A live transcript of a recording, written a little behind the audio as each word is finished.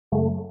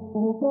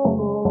Hello,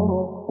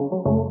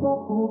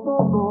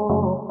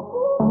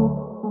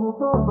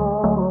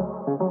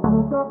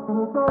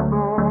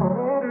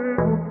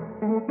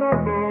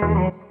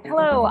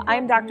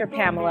 I'm Dr.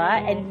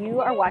 Pamela, and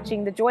you are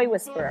watching The Joy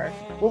Whisperer,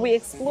 where we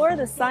explore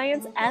the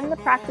science and the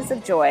practice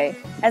of joy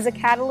as a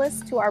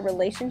catalyst to our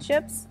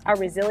relationships, our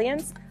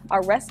resilience,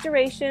 our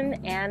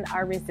restoration, and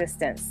our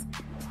resistance.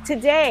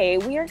 Today,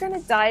 we are going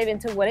to dive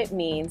into what it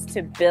means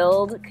to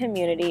build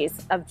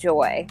communities of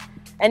joy.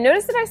 And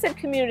notice that I said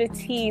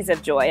communities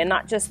of joy and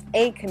not just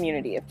a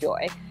community of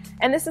joy.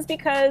 And this is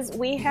because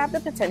we have the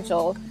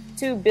potential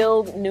to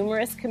build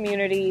numerous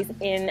communities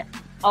in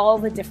all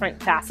the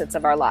different facets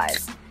of our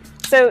lives.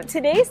 So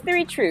today's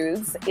 3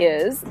 truths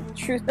is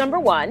truth number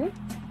 1,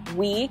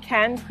 we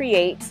can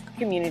create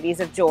communities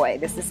of joy.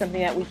 This is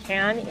something that we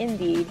can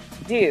indeed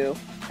do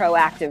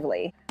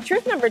proactively.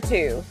 Truth number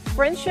 2,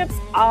 friendships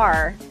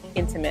are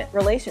intimate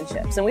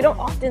relationships. And we don't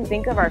often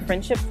think of our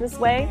friendships this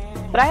way,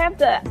 but I have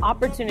the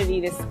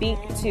opportunity to speak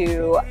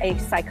to a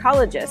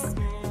psychologist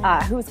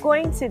who's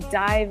going to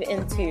dive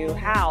into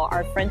how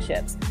our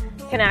friendships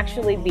can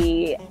actually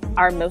be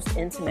our most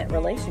intimate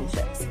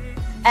relationships.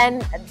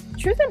 And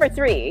truth number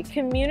 3,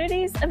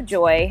 communities of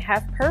joy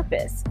have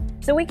purpose.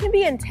 So we can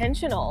be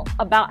intentional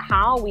about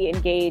how we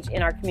engage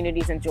in our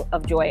communities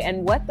of joy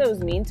and what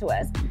those mean to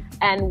us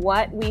and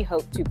what we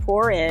hope to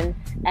pour in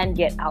and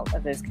get out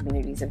of those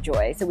communities of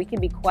joy. So we can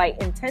be quite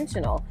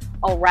intentional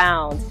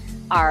around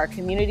our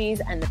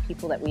communities and the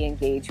people that we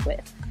engage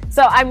with.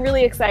 So I'm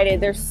really excited.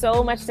 There's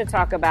so much to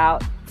talk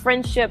about.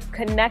 Friendship,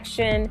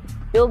 connection,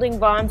 building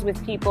bonds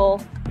with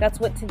people. That's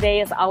what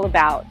today is all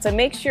about. So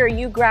make sure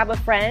you grab a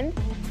friend,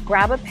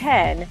 grab a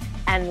pen,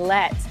 and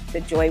let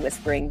the joy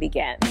whispering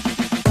begin.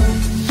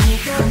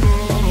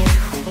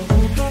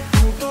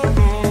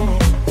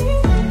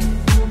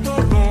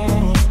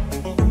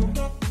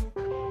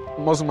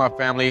 Most of my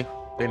family,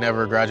 they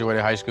never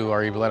graduated high school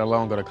or even let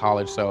alone go to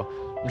college, so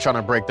I'm trying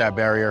to break that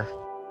barrier.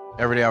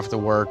 Every day after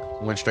work,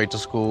 went straight to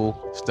school,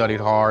 studied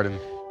hard, and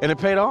it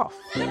paid off.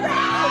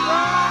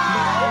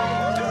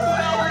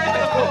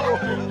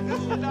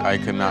 I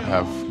could not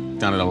have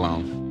done it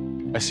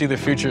alone. I see the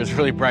future is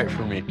really bright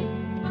for me.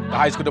 The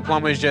high school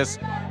diploma is just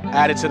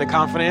added to the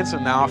confidence,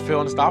 and now I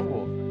feel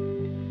unstoppable.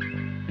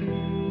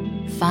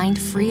 Find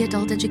free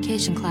adult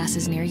education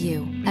classes near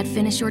you at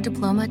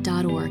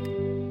finishyourdiploma.org.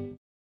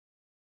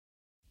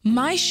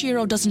 My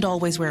Shiro doesn't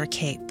always wear a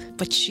cape,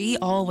 but she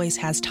always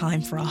has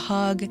time for a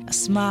hug, a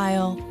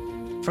smile,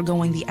 for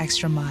going the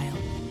extra mile.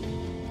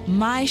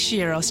 My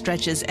Shiro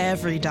stretches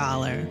every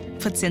dollar,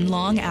 puts in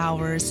long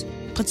hours,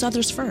 puts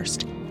others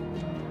first.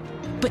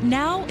 But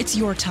now it's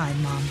your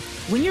time, Mom.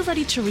 When you're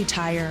ready to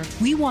retire,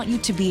 we want you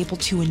to be able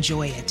to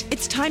enjoy it.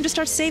 It's time to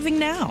start saving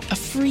now. A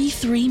free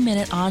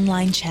 3-minute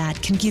online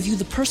chat can give you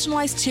the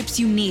personalized tips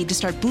you need to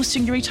start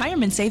boosting your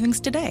retirement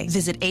savings today.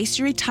 Visit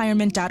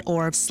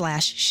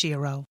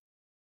aceyourretirement.org/Shiro.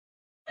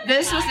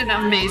 This was an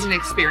amazing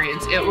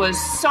experience. It was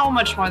so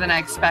much more than I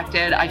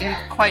expected. I didn't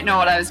quite know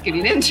what I was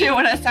getting into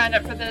when I signed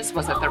up for this.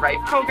 Was it the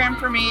right program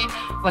for me?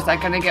 Was I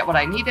going to get what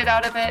I needed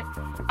out of it?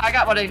 I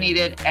got what I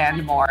needed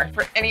and more.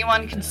 For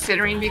anyone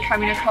considering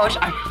becoming a coach,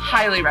 I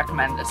highly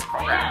recommend this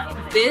program.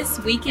 This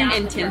weekend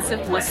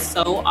intensive was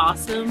so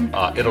awesome.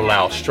 It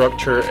allows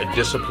structure and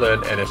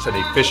discipline, and it's an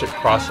efficient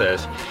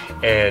process.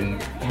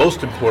 And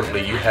most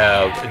importantly, you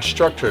have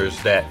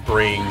instructors that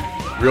bring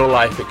real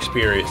life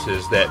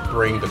experiences that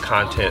bring the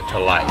content to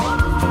life.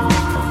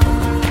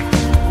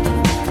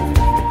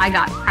 I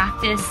got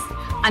practice.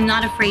 I'm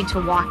not afraid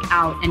to walk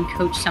out and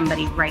coach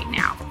somebody right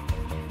now.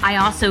 I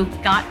also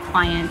got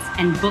clients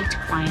and booked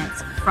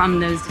clients from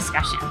those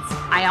discussions.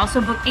 I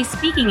also booked a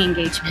speaking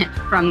engagement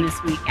from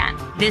this weekend.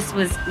 This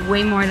was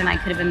way more than I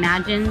could have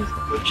imagined.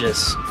 We're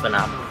just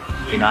phenomenal.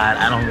 You know,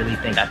 I don't really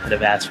think I could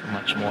have asked for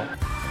much more.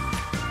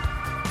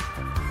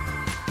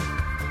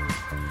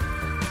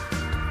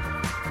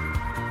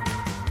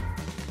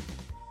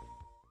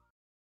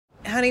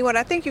 Honey, what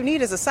I think you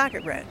need is a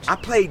socket wrench. I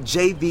played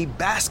JV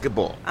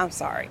basketball. I'm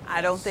sorry.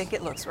 I don't think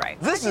it looks right.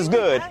 This is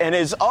good, and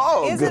it's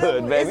all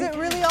good, baby. Is it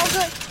really all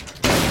good?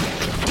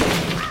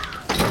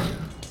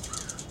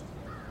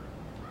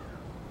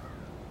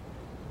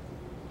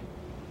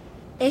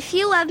 If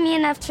you love me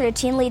enough to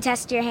routinely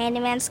test your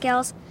handyman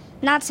skills,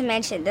 not to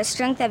mention the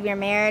strength of your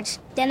marriage,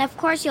 then of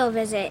course you'll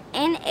visit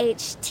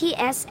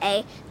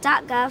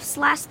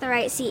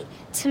nhtsa.gov/therightseat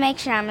to make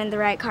sure I'm in the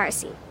right car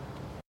seat.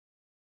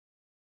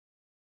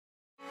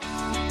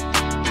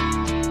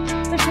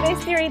 So today's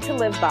theory to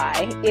live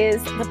by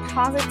is the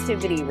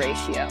positivity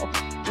ratio.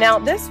 Now,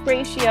 this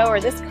ratio or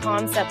this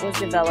concept was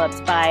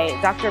developed by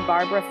Dr.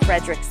 Barbara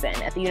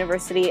Fredrickson at the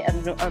University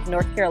of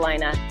North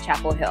Carolina,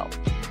 Chapel Hill.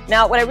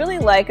 Now, what I really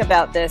like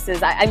about this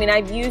is,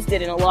 I've used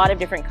it in a lot of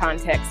different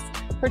contexts,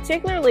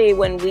 particularly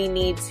when we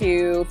need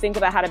to think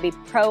about how to be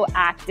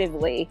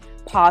proactively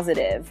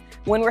positive.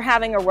 When we're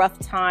having a rough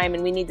time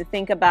and we need to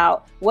think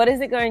about what is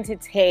it going to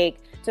take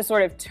to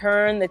sort of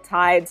turn the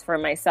tides for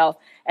myself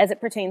as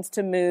it pertains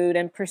to mood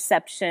and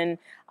perception,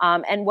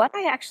 and what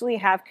I actually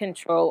have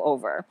control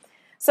over.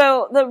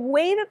 So the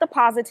way that the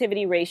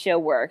positivity ratio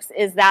works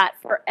is that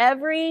for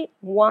every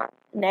one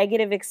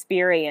negative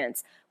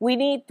experience, we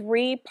need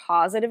 3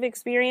 positive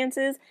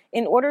experiences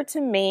in order to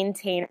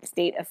maintain a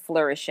state of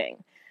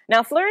flourishing.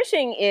 Now,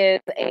 flourishing is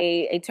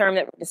a term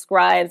that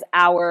describes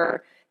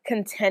our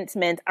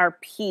contentment, our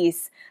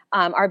peace,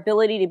 our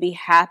ability to be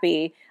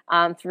happy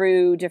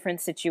through different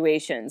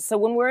situations. So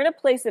when we're in a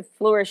place of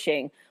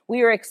flourishing,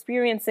 we are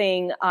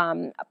experiencing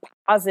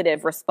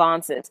positive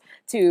responses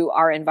to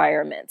our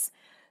environments.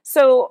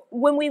 So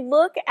when we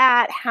look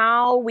at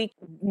how we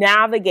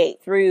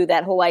navigate through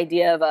that whole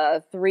idea of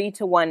a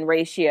 3-to-1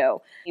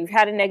 ratio, you've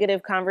had a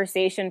negative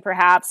conversation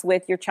perhaps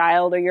with your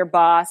child or your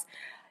boss,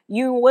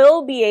 you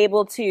will be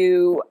able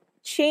to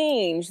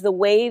change the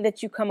way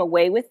that you come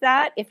away with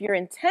that if you're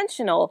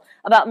intentional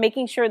about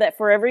making sure that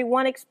for every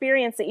one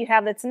experience that you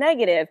have that's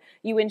negative,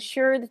 you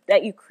ensure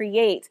that you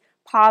create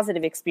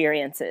positive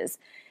experiences.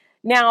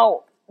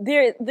 Now,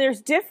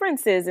 there's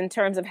differences in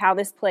terms of how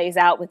this plays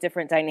out with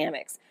different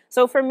dynamics.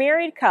 So for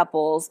married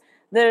couples,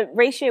 the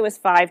ratio is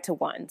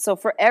 5-to-1. So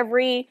for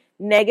every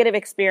negative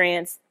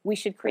experience, we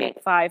should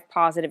create 5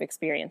 positive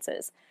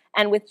experiences.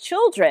 And with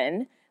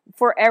children,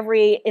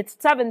 it's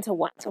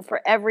 7-to-1. So for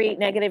every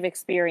negative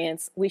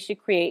experience, we should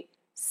create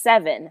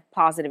 7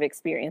 positive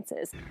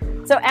experiences.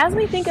 So as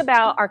we think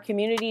about our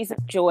communities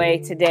of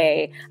joy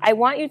today, I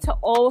want you to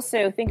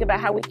also think about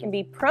how we can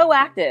be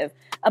proactive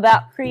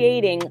about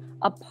creating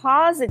a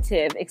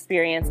positive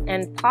experience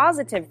and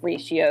positive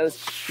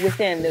ratios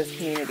within those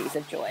communities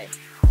of joy.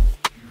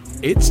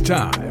 It's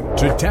time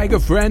to tag a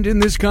friend in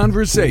this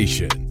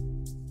conversation.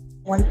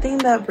 One thing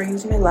that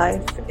brings me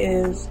life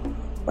is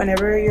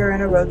whenever you're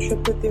in a road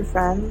trip with your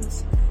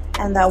friends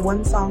and that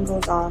one song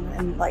goes on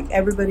and like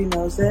everybody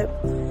knows it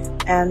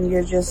and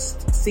you're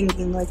just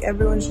singing, like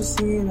everyone's just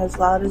singing as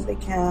loud as they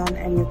can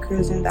and you're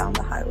cruising down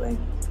the highway.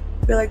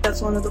 I feel like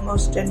that's one of the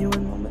most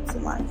genuine moments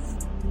in life.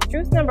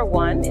 Truth number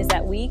 1 is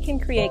that we can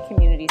create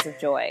communities of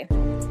joy.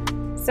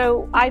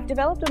 So I've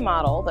developed a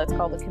model that's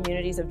called the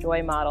Communities of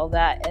Joy model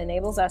that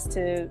enables us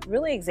to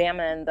really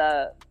examine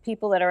the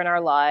people that are in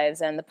our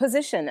lives and the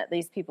position that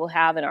these people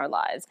have in our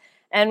lives.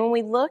 And when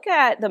we look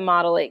at the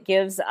model, it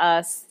gives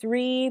us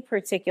 3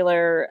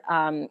 particular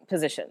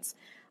positions.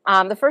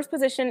 The first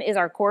position is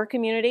our core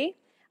community.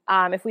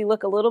 If we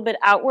look a little bit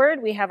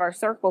outward, we have our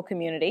circle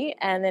community.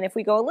 And then if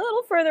we go a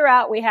little further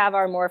out, we have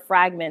our more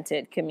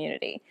fragmented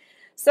community.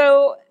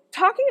 So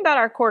talking about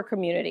our core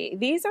community,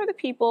 these are the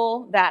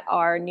people that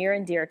are near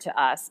and dear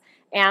to us.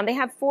 And they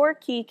have 4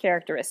 key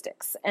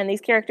characteristics. And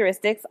these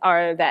characteristics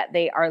are that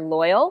they are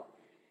loyal.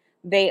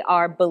 They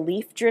are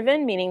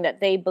belief-driven, meaning that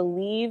they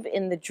believe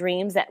in the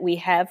dreams that we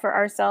have for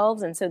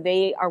ourselves, and so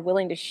they are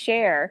willing to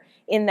share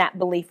in that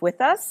belief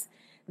with us.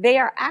 They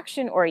are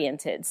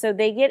action-oriented, so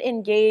they get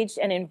engaged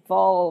and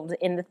involved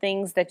in the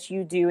things that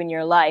you do in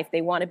your life.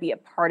 They want to be a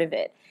part of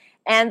it.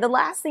 And the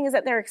last thing is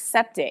that they're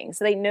accepting,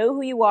 so they know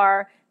who you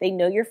are, they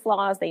know your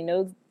flaws, they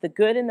know the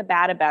good and the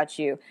bad about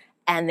you,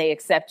 and they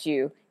accept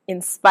you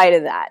in spite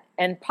of that,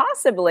 and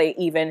possibly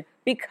even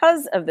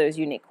because of those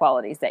unique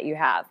qualities that you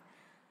have.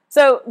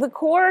 So the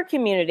core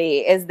community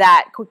is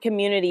that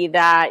community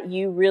that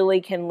you really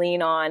can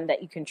lean on,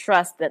 that you can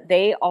trust, that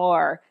they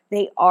are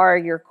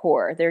your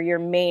core. They're your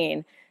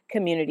main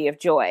community of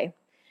joy.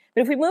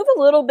 But if we move a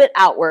little bit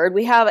outward,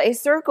 we have a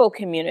circle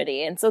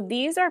community. And so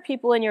these are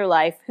people in your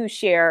life who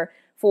share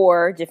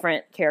 4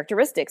 different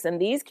characteristics. And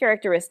these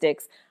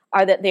characteristics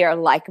are that they are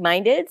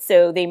like-minded.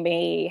 So they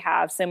may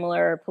have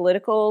similar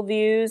political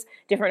views,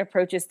 different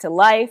approaches to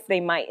life. They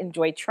might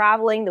enjoy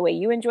traveling the way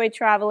you enjoy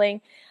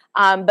traveling.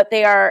 But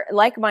they are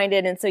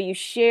like-minded, and so you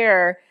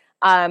share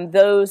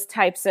those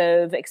types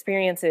of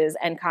experiences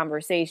and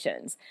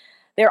conversations.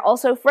 They're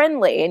also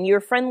friendly, and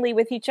you're friendly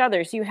with each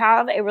other. So you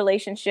have a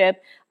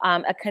relationship,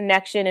 a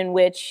connection in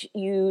which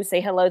you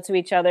say hello to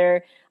each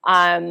other.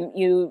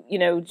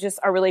 You just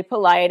are really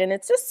polite, and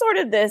it's just sort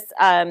of this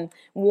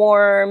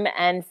warm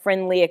and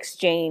friendly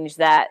exchange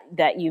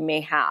that you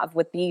may have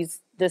with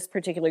this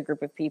particular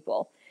group of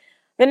people.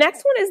 The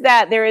next one is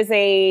that there is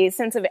a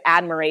sense of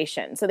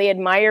admiration. So they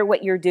admire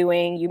what you're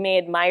doing. You may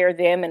admire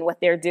them and what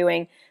they're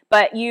doing,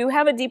 but you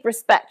have a deep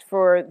respect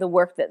for the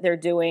work that they're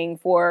doing,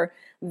 for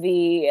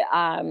the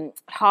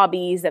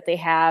hobbies that they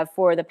have,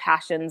 for the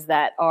passions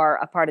that are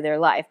a part of their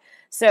life.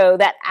 So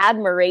that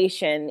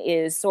admiration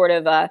is sort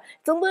of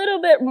it's a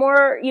little bit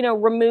more,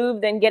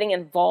 removed than getting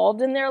involved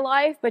in their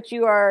life, but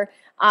you are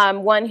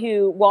one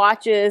who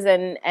watches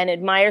and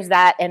admires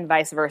that, and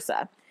vice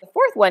versa. The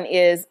fourth one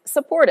is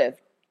supportive.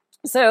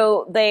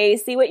 So they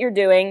see what you're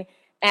doing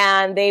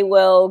and they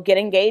will get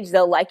engaged.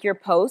 They'll like your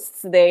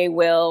posts. They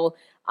will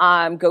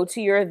go to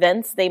your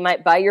events. They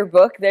might buy your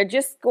book. They're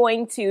just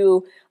going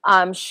to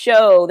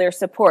show their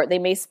support. They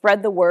may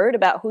spread the word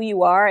about who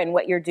you are and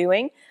what you're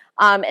doing.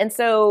 And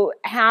so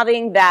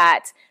having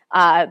that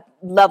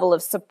level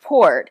of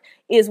support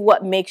is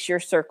what makes your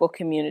circle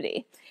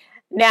community.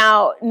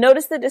 Now,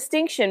 notice the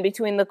distinction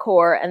between the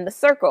core and the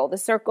circle. The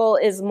circle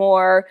is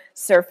more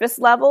surface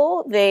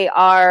level. They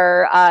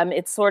are,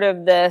 it's sort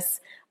of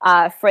this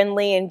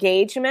friendly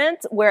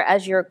engagement,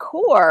 whereas your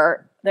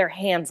core, they're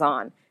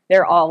hands-on.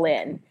 They're all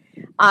in.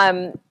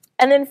 And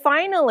then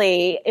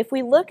finally, if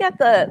we look at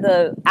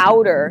the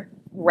outer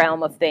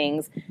realm of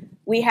things,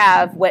 we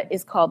have what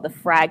is called the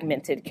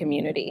fragmented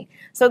community.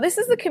 So this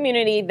is the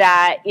community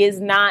that is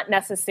not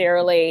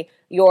necessarily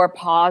your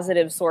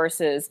positive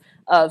sources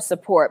of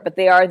support, but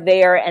they are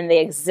there and they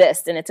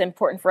exist, and it's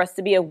important for us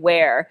to be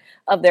aware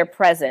of their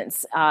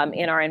presence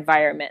in our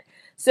environment.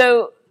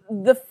 So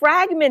the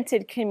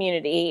fragmented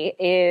community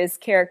is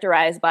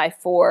characterized by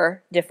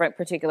 4 different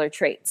particular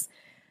traits.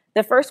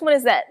 The first one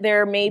is that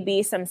there may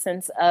be some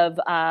sense of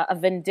a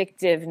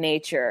vindictive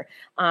nature,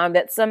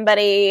 that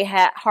somebody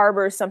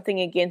harbors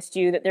something against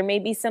you, that there may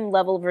be some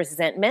level of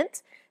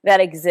resentment that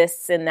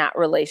exists in that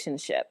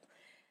relationship.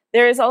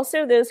 There is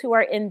also those who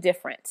are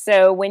indifferent.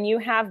 So when you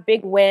have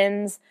big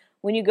wins,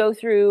 when you go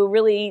through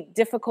really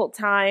difficult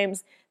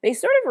times, they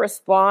sort of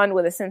respond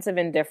with a sense of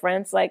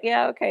indifference, like,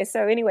 yeah, okay,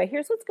 so anyway,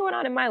 here's what's going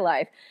on in my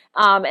life.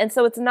 And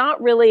so it's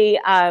not really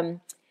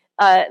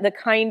the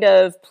kind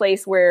of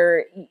place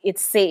where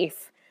it's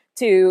safe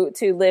to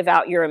live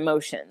out your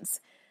emotions.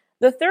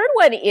 The third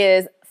one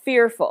is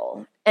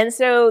fearful. And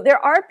so there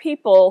are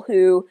people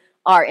who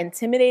are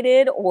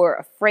intimidated or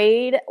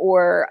afraid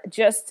or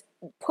just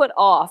put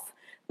off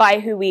by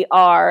who we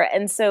are.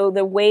 And so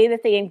the way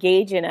that they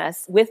engage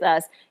with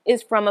us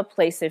is from a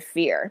place of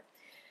fear.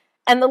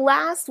 And the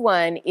last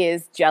one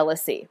is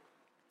jealousy.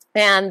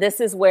 And this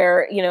is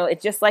where,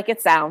 it's just like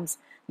it sounds.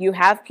 You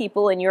have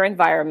people in your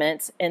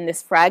environment in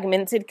this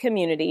fragmented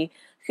community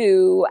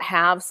who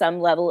have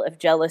some level of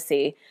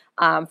jealousy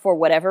for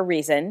whatever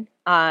reason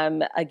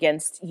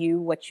against you,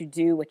 what you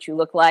do, what you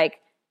look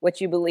like, what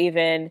you believe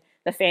in,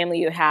 the family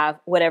you have,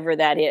 whatever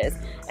that is.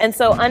 And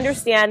so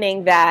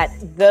understanding that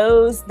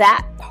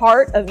that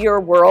part of your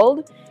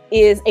world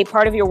is a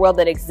part of your world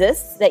that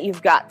exists that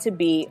you've got to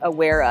be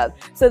aware of.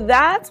 So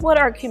that's what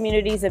our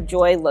communities of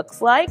joy looks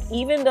like.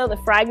 Even though the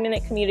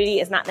fragmented community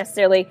is not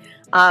necessarily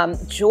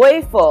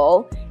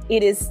joyful,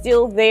 it is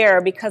still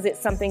there because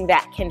it's something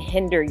that can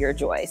hinder your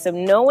joy. So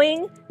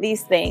knowing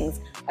these things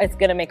is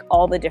going to make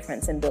all the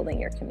difference in building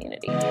your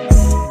community.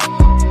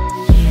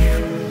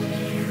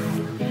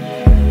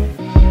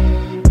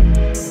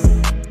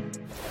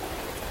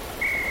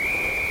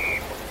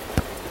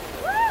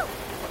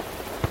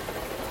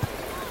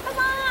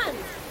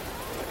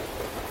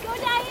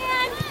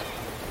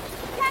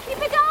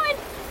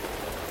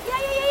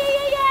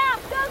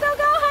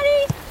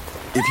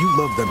 If you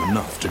love them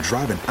enough to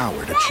drive an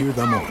hour to cheer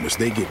them on as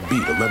they get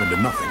beat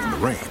 11-0 in the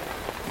rain,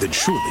 then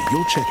surely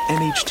you'll check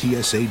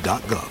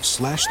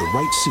NHTSA.gov/the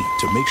right seat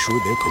to make sure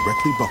they're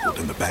correctly buckled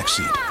in the back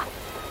seat.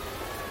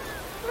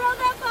 Throw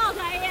that ball,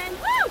 Diane.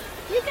 Woo!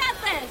 You got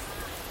this.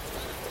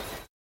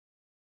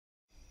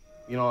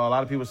 A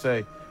lot of people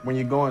say when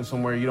you're going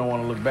somewhere, you don't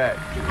want to look back.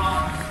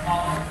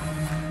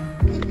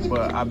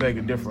 But I beg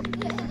to differ.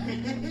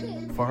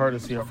 For her to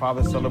see her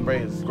father celebrate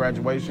his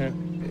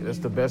graduation, it's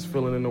the best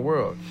feeling in the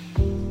world.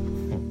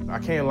 I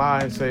can't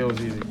lie and say it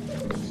was easy.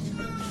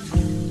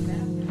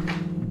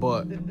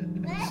 But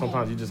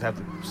sometimes you just have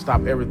to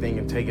stop everything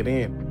and take it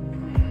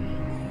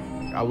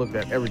in. I looked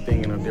at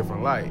everything in a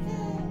different light.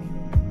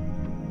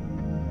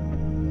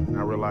 And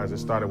I realized it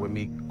started with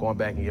me going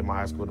back and getting my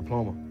high school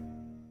diploma.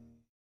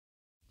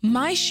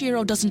 My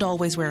Shiro doesn't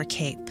always wear a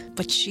cape,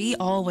 but she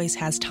always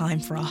has time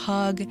for a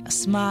hug, a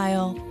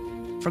smile,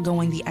 for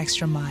going the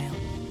extra mile.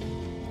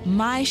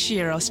 My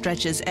Shiro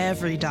stretches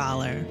every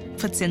dollar,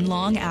 puts in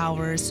long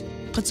hours,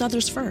 puts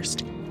others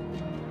first.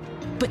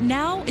 But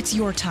now it's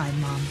your time,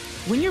 Mom.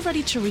 When you're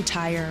ready to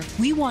retire,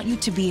 we want you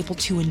to be able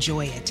to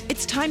enjoy it.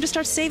 It's time to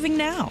start saving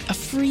now. A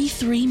free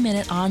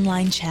 3-minute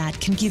online chat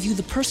can give you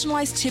the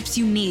personalized tips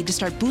you need to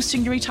start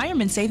boosting your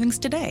retirement savings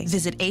today.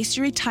 Visit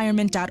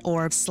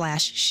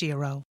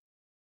aceyourretirement.org/Shiro.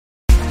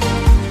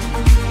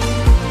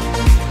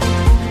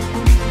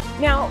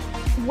 Now,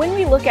 when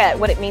we look at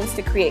what it means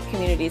to create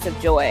communities of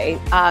joy,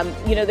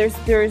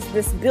 there's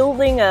this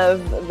building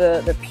of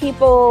the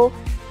people,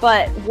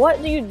 but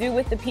what do you do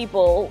with the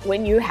people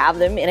when you have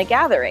them in a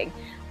gathering?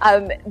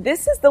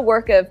 This is the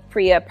work of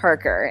Priya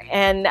Parker,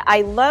 and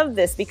I love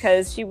this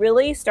because she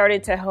really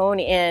started to hone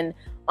in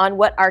on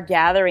what our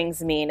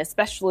gatherings mean,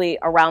 especially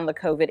around the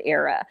COVID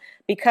era,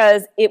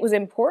 because it was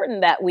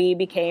important that we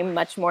became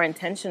much more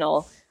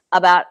intentional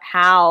about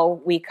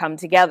how we come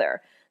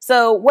together.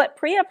 So what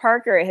Priya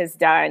Parker has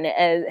done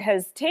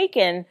has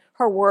taken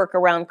her work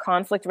around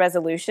conflict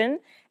resolution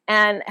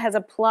and has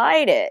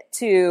applied it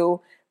to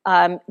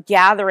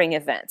gathering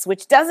events,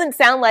 which doesn't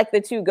sound like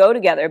the two go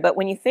together. But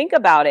when you think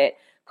about it,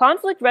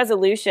 conflict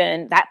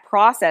resolution, that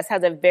process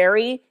has a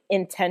very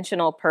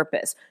intentional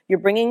purpose. You're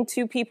bringing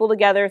 2 people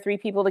together, 3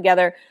 people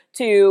together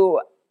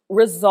to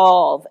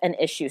resolve an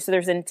issue. So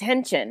there's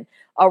intention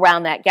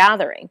around that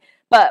gathering.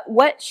 But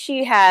what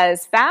she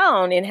has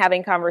found in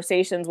having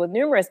conversations with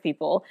numerous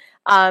people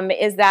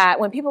is that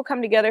when people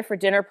come together for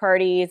dinner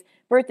parties,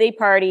 birthday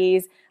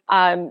parties,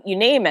 you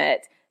name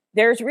it,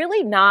 there's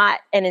really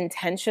not an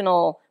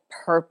intentional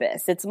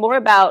purpose. It's more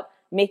about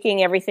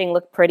making everything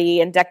look pretty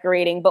and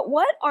decorating, but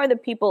what are the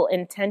people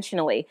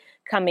intentionally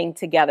coming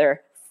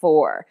together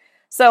for?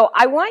 So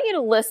I want you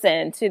to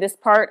listen to this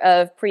part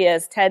of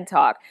Priya's TED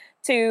Talk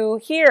to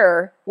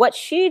hear what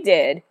she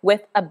did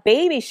with a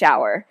baby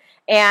shower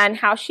and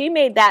how she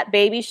made that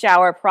baby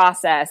shower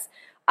process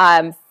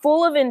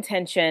full of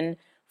intention,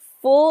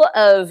 full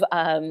of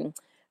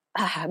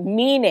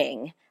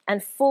meaning,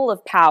 and full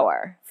of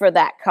power for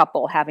that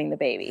couple having the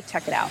baby.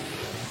 Check it out.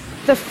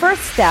 The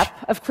first step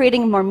of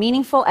creating more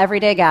meaningful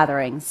everyday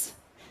gatherings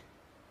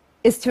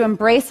is to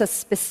embrace a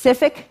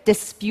specific,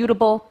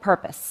 disputable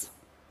purpose.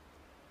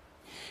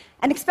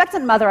 An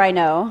expectant mother I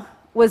know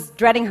was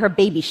dreading her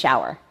baby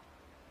shower.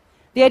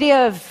 The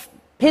idea of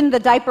pin the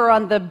diaper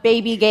on the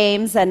baby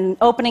games and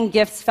opening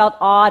gifts felt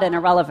odd and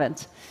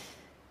irrelevant.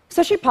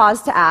 So she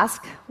paused to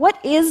ask,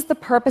 what is the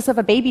purpose of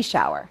a baby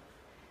shower?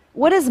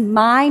 What is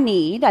my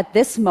need at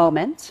this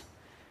moment?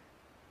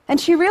 And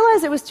she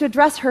realized it was to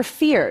address her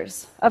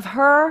fears of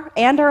her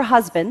and her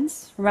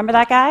husband's, remember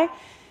that guy,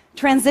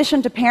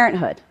 transition to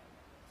parenthood.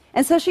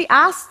 And so she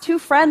asked two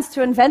friends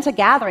to invent a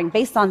gathering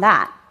based on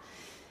that.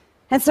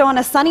 And so on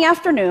a sunny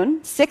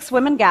afternoon, 6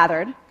 women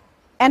gathered,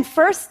 and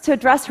first to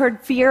address her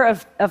fear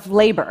of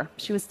labor.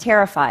 She was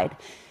terrified.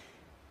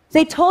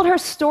 They told her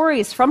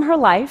stories from her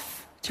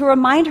life to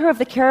remind her of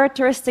the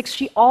characteristics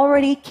she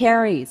already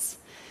carries: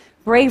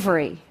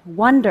 bravery,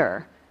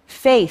 wonder,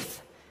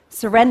 faith,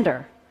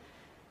 surrender,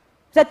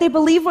 that they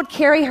believe would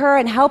carry her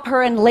and help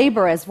her in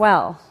labor as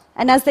well.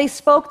 And as they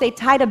spoke, they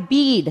tied a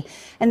bead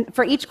and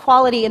for each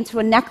quality into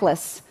a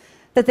necklace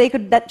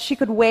that she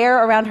could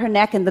wear around her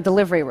neck in the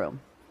delivery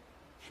room.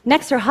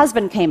 Next, her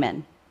husband came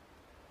in,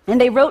 and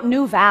they wrote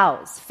new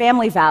vows,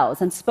 family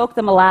vows, and spoke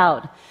them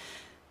aloud.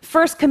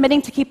 First,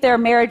 committing to keep their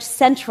marriage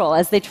central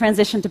as they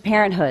transitioned to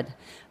parenthood,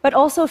 but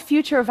also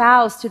future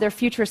vows to their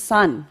future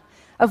son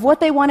of what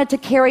they wanted to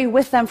carry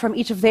with them from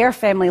each of their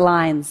family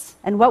lines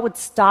and what would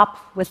stop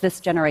with this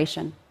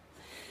generation.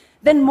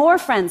 Then more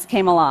friends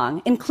came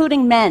along,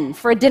 including men,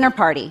 for a dinner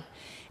party.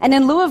 And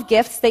in lieu of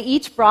gifts, they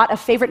each brought a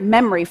favorite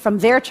memory from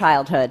their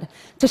childhood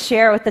to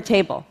share with the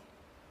table.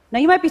 Now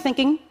you might be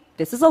thinking,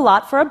 this is a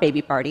lot for a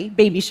baby party,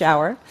 baby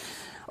shower,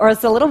 or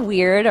it's a little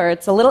weird, or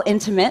it's a little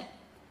intimate.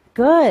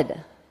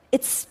 Good.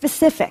 It's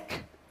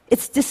specific.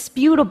 It's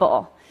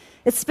disputable.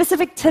 It's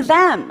specific to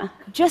them,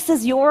 just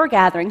as your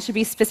gathering should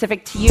be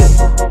specific to you.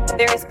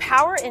 There is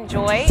power in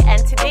joy,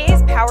 and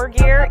today's power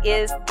gear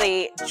is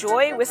the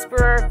Joy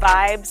Whisperer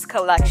Vibes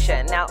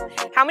Collection. Now,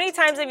 how many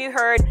times have you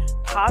heard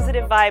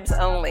positive vibes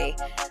only?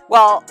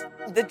 Well,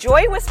 the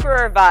Joy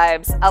Whisperer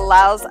Vibes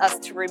allows us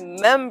to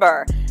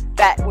remember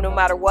that no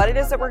matter what it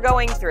is that we're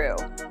going through,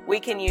 we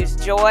can use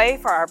joy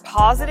for our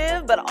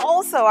positive, but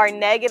also our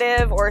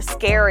negative or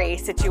scary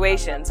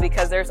situations,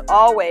 because there's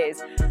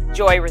always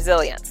joy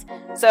resilience.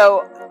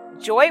 So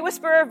Joy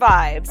Whisperer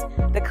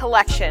Vibes, the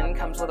collection,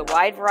 comes with a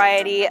wide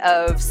variety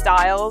of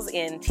styles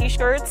in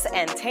t-shirts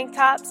and tank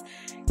tops.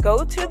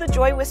 Go to the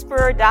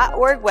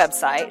joywhisperer.org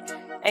website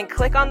and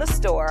click on the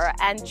store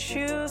and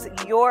choose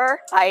your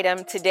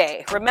item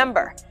today.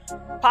 Remember,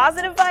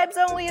 positive vibes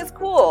only is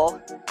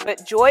cool,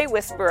 but Joy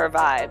Whisperer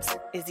Vibes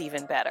is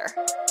even better.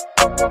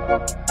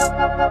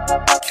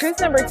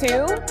 Truth number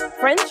 2,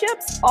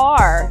 friendships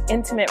are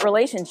intimate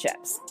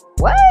relationships.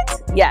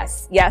 What?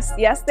 Yes,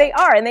 they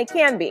are, and they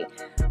can be.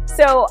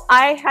 So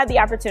I had the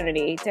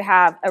opportunity to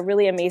have a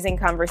really amazing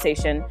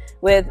conversation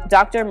with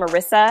Dr.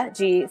 Marissa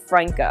G.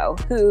 Franco,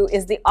 who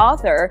is the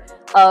author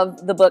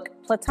of the book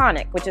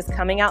Platonic, which is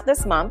coming out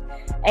this month.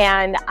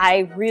 And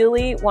I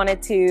really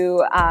wanted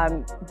to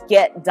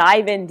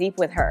dive in deep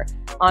with her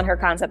on her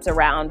concepts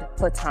around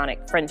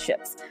platonic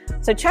friendships.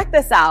 So check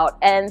this out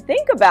and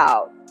think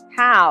about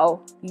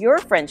how your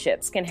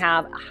friendships can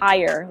have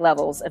higher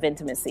levels of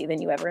intimacy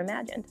than you ever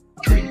imagined.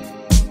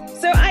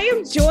 So I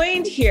am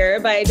joined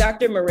here by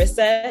Dr.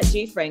 Marissa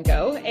G.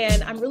 Franco,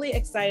 and I'm really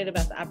excited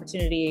about the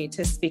opportunity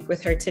to speak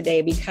with her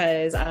today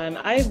because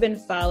I've been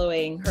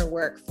following her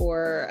work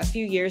for a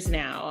few years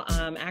now,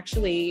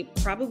 actually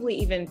probably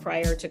even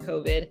prior to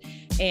COVID.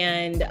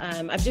 And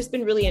I've just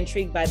been really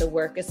intrigued by the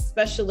work,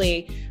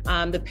 especially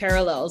the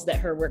parallels that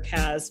her work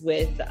has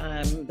with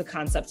the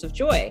concepts of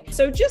joy.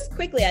 So just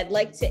quickly, I'd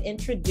like to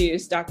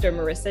introduce Dr.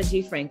 Marissa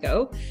G.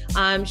 Franco.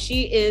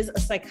 She is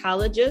a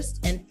psychologist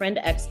and friend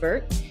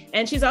expert,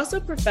 and she's also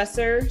a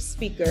professor,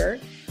 speaker,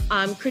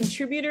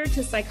 contributor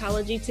to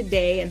Psychology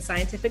Today and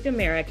Scientific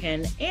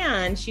American,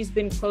 and she's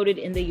been quoted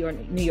in the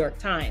New York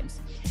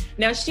Times.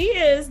 Now, she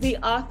is the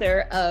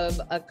author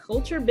of a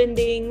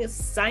culture-bending,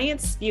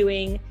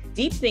 science-spewing,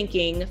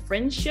 deep-thinking,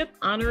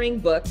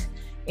 friendship-honoring book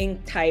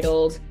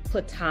entitled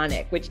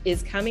Platonic, which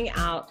is coming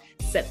out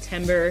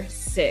September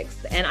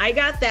 6th. And I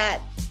got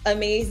that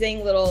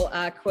amazing little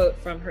quote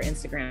from her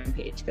Instagram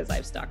page because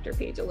I've stalked her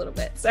page a little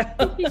bit. So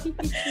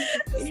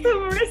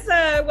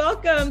Marissa,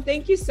 welcome.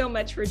 Thank you so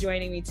much for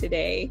joining me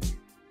today.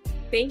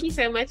 Thank you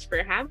so much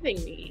for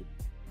having me.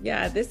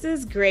 Yeah, this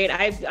is great.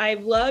 I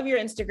love your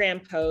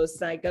Instagram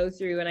posts. I go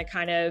through and I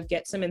kind of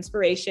get some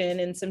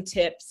inspiration and some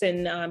tips.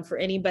 And for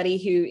anybody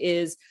who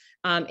is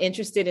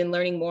interested in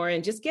learning more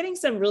and just getting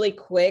some really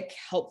quick,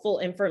 helpful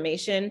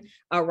information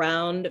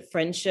around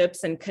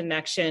friendships and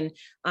connection,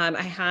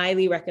 I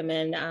highly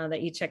recommend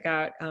that you check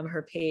out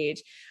her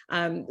page.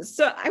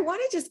 So I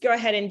want to just go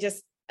ahead and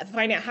just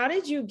find out, how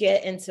did you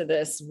get into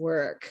this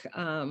work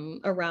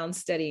around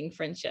studying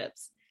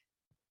friendships?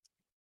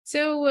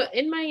 So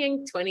in my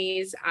young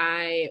 20s,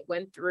 I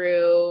went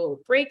through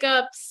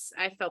breakups.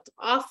 I felt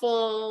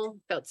awful,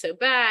 felt so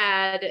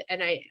bad.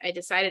 And I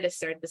decided to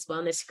start this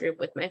wellness group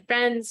with my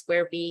friends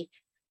where we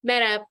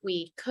met up,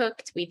 we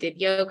cooked, we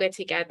did yoga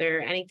together,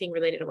 anything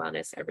related to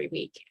wellness every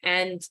week.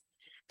 And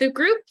the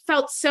group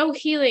felt so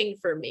healing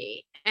for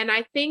me. And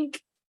I think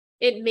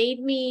it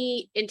made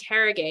me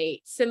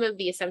interrogate some of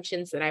the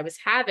assumptions that I was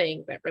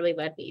having that really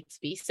led me to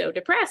be so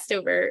depressed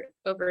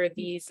over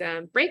these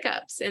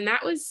breakups. And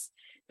that was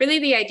really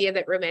the idea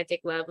that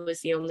romantic love was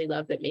the only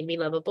love that made me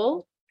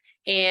lovable.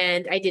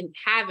 And I didn't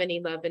have any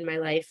love in my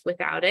life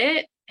without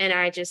it. And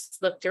I just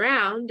looked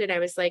around and I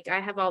was like, I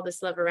have all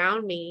this love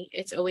around me.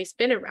 It's always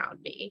been around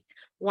me.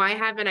 Why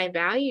haven't I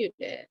valued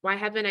it? Why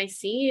haven't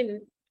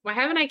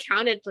I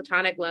counted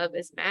platonic love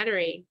as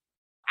mattering?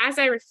 As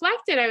I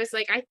reflected, I was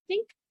like,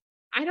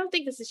 I don't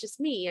think this is just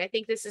me. I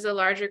think this is a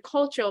larger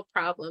cultural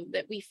problem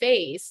that we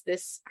face,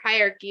 this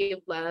hierarchy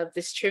of love,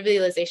 this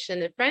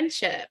trivialization of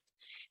friendship.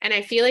 And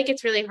I feel like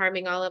it's really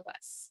harming all of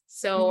us.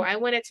 So I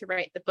wanted to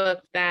write the book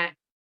that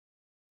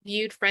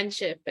viewed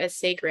friendship as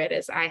sacred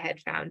as I had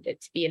found it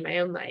to be in my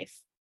own life.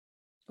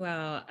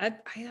 Wow, I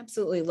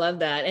absolutely love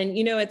that. And,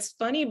 it's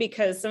funny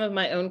because some of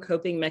my own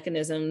coping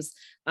mechanisms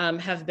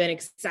have been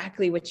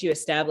exactly what you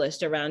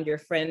established around your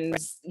friend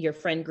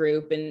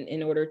group, and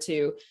in order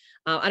to,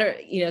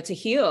 to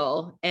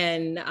heal.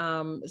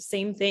 And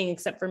same thing,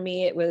 except for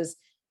me, it was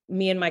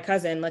me and my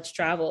cousin, let's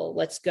travel,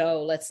 let's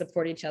go, let's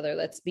support each other,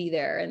 let's be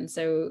there. And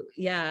so,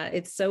 yeah,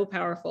 it's so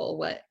powerful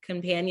what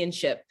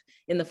companionship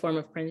in the form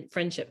of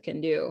friendship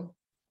can do.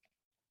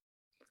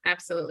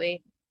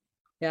 Absolutely.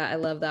 Yeah, I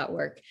love that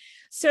work.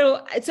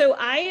 So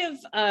I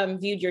have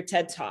viewed your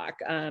TED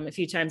Talk a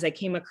few times. I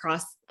came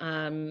across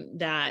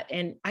that,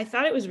 and I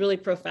thought it was really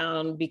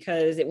profound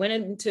because it went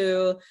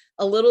into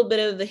a little bit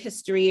of the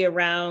history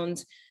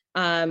around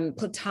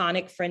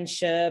platonic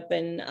friendship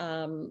and,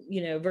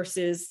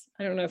 versus,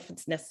 I don't know if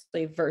it's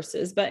necessarily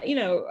versus, but,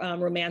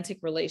 romantic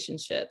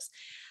relationships.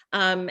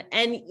 And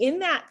in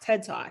that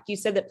TED Talk, you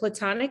said that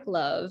platonic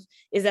love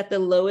is at the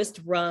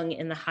lowest rung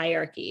in the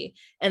hierarchy,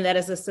 and that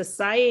as a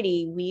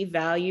society, we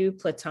value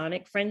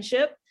platonic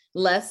friendship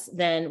less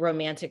than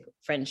romantic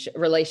friendship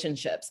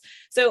relationships.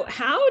 So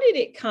how did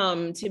it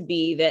come to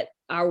be that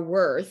our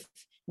worth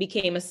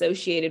became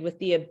associated with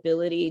the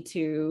ability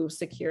to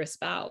secure a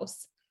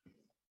spouse?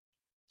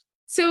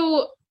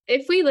 So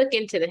if we look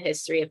into the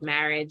history of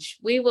marriage,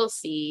 we will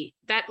see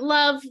that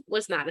love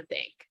was not a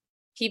thing.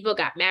 People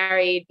got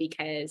married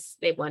because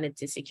they wanted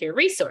to secure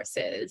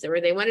resources,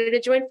 or they wanted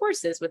to join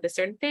forces with a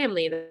certain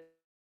family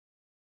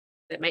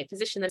that might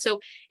position them. So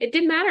it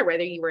didn't matter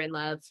whether you were in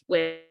love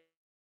with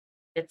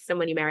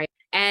someone you married.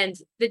 And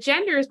the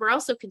genders were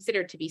also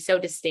considered to be so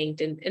distinct.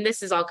 And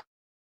this is all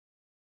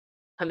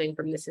coming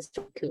from this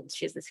Sister Coombs.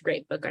 She has this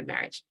great book on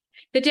marriage.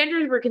 The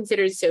genders were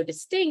considered so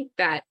distinct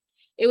that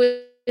it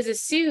was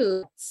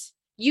assumed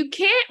you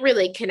can't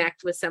really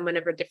connect with someone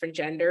of a different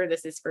gender.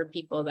 This is for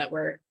people that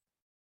were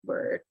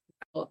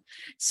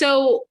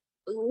so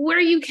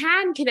where you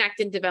can connect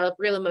and develop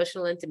real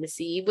emotional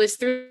intimacy was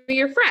through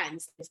your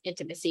friends'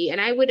 intimacy. And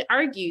I would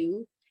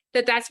argue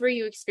that that's where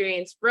you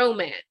experience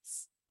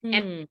romance.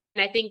 And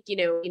I think,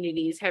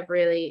 communities have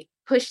really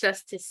pushed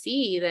us to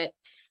see that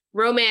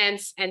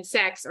romance and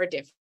sex are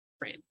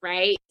different,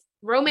 right?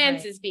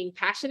 Romance is being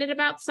passionate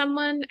about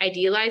someone,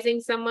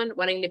 idealizing someone,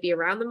 wanting to be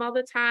around them all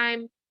the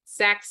time.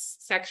 Sex,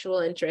 sexual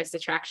interest,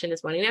 attraction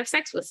is wanting to have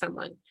sex with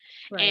someone.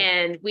 Right.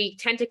 And we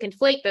tend to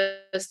conflate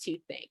those two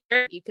things.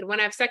 You could want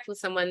to have sex with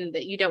someone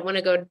that you don't want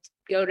to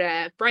go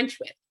to brunch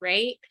with,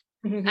 right?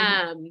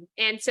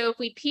 And so if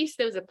we piece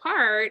those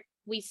apart,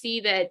 we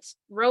see that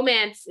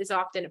romance is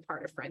often a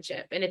part of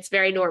friendship. And it's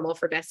very normal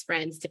for best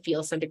friends to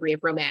feel some degree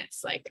of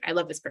romance. Like, I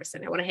love this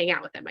person. I want to hang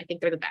out with them. I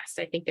think they're the best.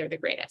 I think they're the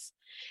greatest.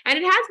 And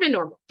it has been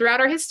normal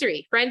throughout our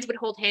history. Friends would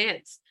hold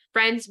hands.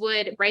 Friends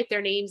would write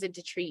their names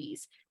into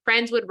trees.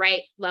 Friends would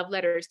write love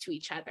letters to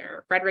each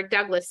other. Frederick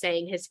Douglass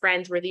saying his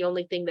friends were the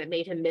only thing that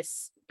made him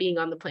miss being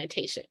on the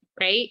plantation,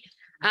 right?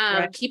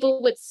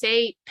 People would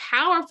say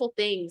powerful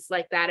things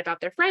like that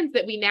about their friends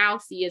that we now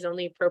see as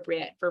only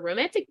appropriate for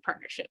romantic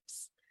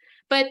partnerships.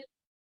 But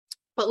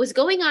what was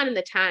going on in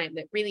the time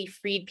that really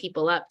freed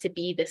people up to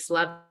be this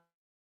loving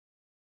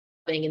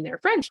in their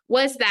friendship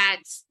was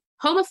that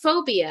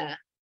homophobia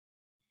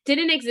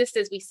didn't exist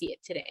as we see it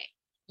today.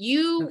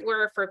 You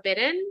were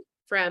forbidden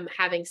from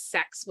having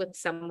sex with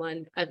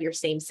someone of your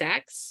same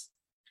sex.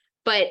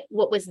 But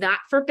what was not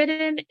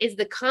forbidden is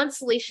the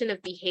constellation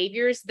of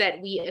behaviors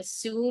that we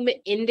assume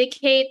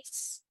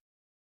indicates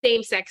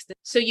same sex.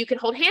 So you could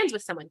hold hands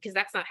with someone because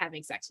that's not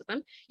having sex with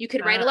them. You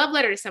could write a love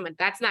letter to someone.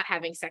 That's not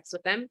having sex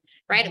with them,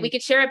 right? We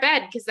could share a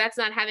bed because that's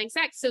not having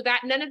sex. So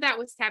that none of that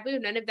was taboo.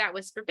 None of that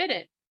was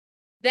forbidden.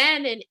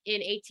 Then in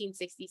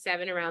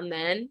 1867, around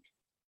then,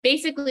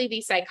 basically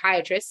these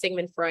psychiatrists,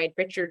 Sigmund Freud,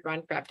 Richard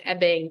von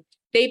Krafft-Ebing,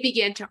 they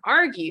began to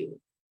argue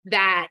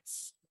that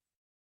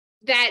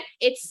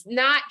it's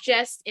not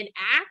just an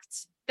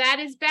act that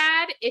is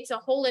bad, it's a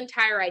whole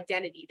entire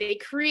identity. They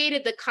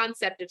created the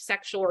concept of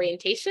sexual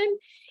orientation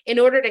in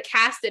order to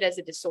cast it as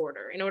a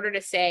disorder, in order to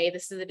say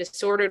this is a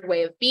disordered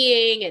way of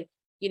being. And,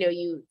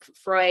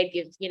 Freud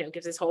gives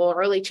this whole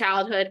early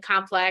childhood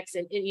complex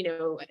and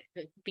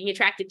being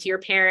attracted to your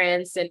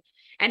parents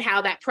and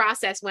how that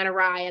process went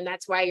awry. And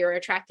that's why you're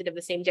attracted of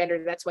the same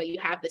gender. That's why you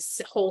have this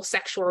whole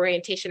sexual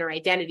orientation or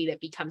identity that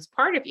becomes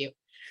part of you.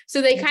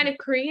 So they kind of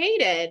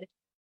created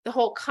the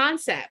whole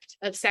concept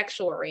of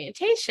sexual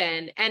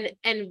orientation. And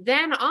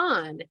then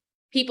on,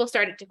 people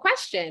started to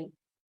question,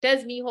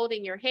 does me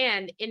holding your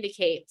hand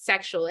indicate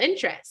sexual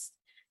interest?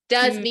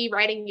 Does me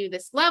writing you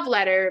this love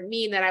letter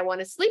mean that I want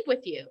to sleep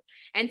with you?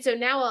 And so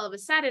now all of a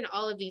sudden,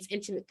 all of these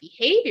intimate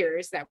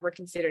behaviors that were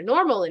considered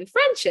normal in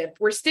friendship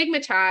were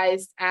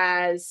stigmatized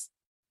as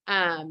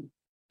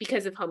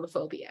because of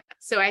homophobia.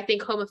 So I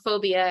think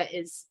homophobia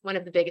is one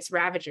of the biggest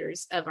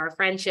ravagers of our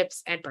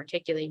friendships, and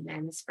particularly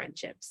men's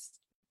friendships.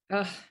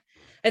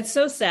 It's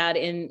so sad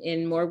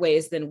in more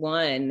ways than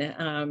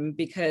one,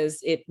 because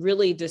it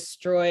really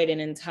destroyed an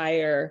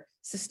entire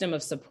system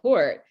of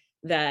support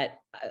that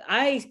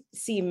I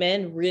see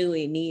men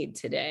really need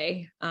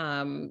today.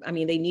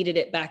 They needed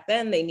it back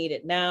then, they need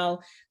it now.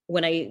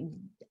 When I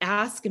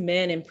ask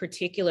men in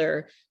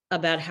particular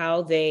about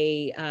how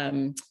they,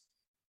 how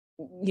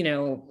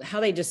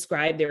they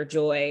describe their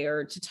joy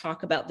or to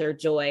talk about their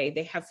joy,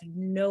 they have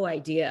no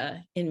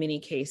idea in many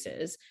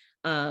cases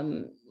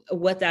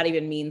what that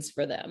even means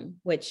for them,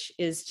 which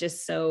is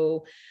just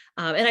so,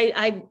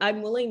 and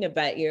I'm willing to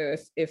bet you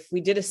if we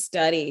did a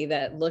study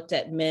that looked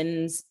at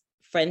men's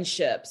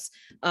friendships,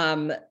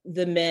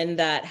 the men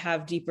that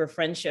have deeper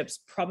friendships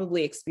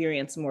probably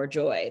experience more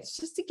joy. It's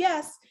just a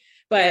guess,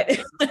 but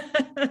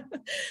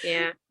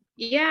yeah.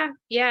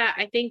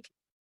 I think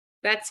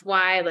that's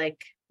why,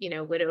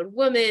 widowed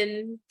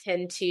women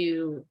tend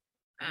to,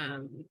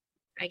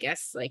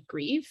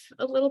 grieve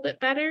a little bit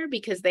better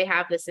because they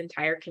have this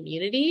entire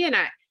community. And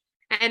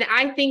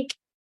I think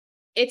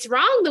it's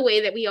wrong the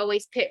way that we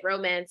always pit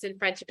romance and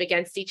friendship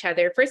against each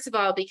other. First of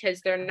all,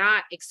 because they're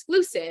not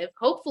exclusive.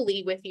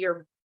 Hopefully with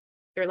your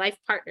life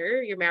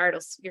partner, your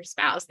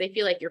spouse, they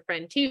feel like your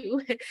friend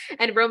too.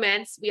 And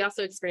romance, we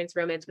also experience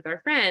romance with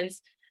our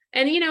friends.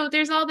 And,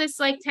 there's all this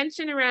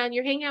tension around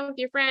you're hanging out with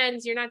your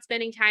friends, you're not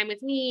spending time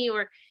with me,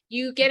 or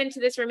you get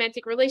into this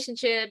romantic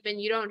relationship and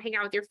you don't hang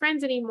out with your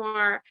friends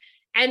anymore.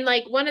 And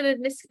one of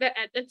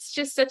that's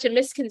just such a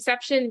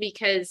misconception,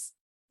 because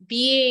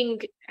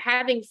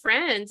having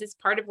friends is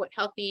part of what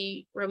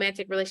healthy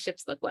romantic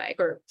relationships look like,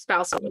 or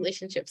spousal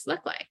relationships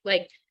look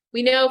like.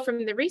 We know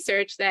from the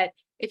research that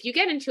if you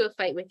get into a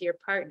fight with your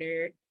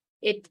partner,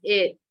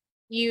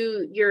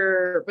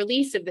 your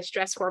release of the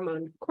stress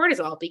hormone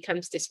cortisol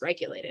becomes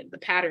dysregulated. The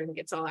pattern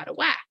gets all out of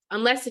whack,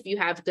 unless if you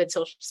have good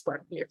social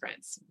support from your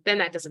friends, then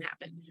that doesn't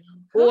happen.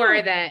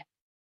 Or that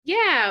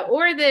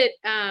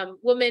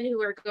women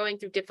who are going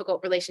through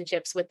difficult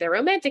relationships with their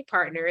romantic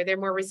partner, they're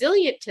more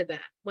resilient to them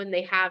when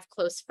they have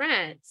close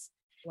friends.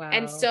 Wow.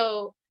 And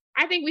so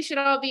I think we should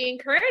all be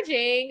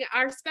encouraging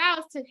our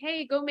spouse to,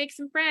 hey, go make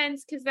some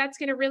friends, because that's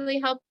going to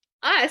really help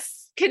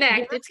us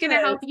connect. Yes. It's going to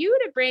help you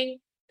to bring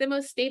the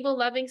most stable,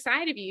 loving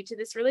side of you to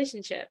this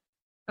relationship.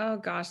 Oh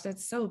gosh,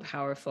 that's so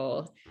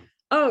powerful.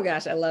 Oh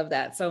gosh, I love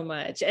that so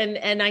much.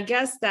 And I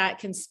guess that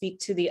can speak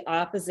to the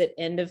opposite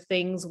end of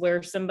things,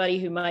 where somebody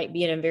who might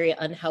be in a very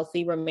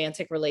unhealthy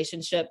romantic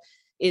relationship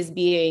is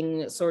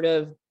being sort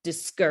of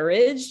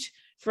discouraged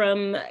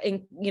from,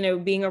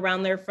 being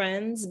around their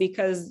friends,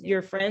 because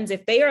your friends,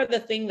 if they are the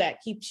thing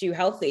that keeps you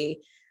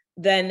healthy,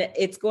 then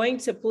it's going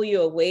to pull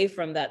you away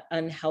from that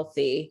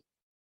unhealthy,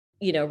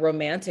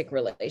 romantic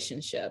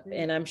relationship.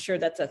 And I'm sure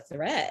that's a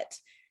threat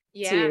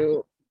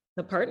to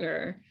the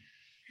partner.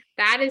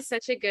 That is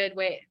such a good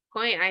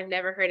point. I've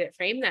never heard it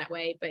framed that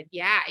way, but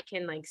I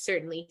can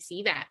certainly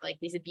see that,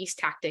 these abuse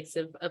tactics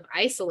of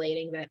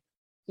isolating that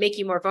make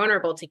you more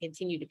vulnerable to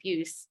continued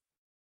abuse.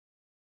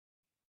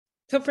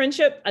 So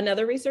friendship,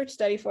 another research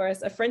study for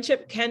us, a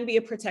friendship can be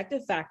a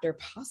protective factor,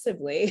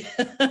 possibly,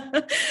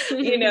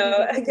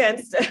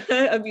 against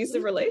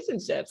abusive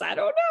relationships. I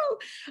don't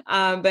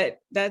know. But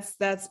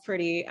that's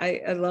pretty,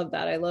 I love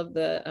that. I love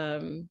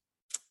the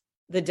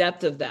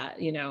depth of that,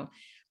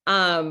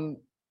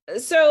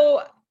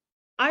 So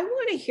I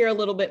want to hear a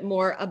little bit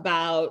more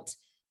about,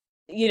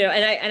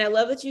 and I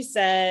love that you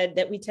said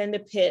that we tend to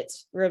pit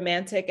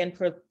romantic and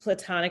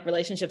platonic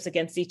relationships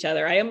against each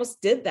other. I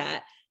almost did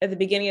that at the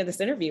beginning of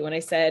this interview when I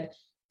said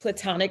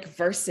platonic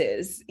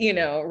versus,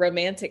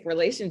 romantic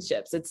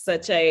relationships. It's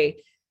such a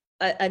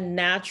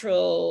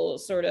natural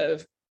sort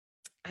of,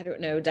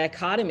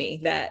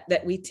 dichotomy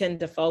that we tend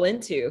to fall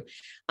into.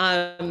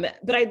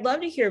 But I'd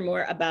love to hear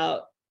more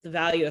about the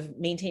value of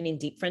maintaining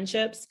deep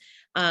friendships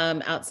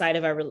outside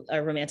of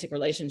our romantic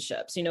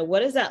relationships.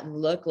 What does that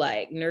look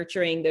like,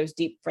 nurturing those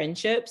deep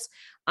friendships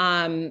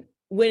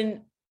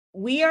when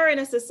we are in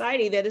a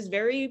society that is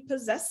very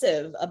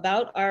possessive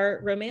about our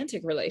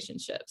romantic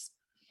relationships.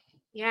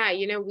 Yeah,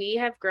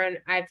 I've grown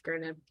up,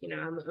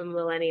 I'm a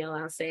millennial,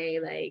 I'll say,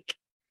 like,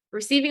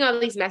 receiving all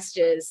these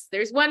messages.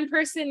 There's one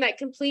person that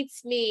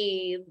completes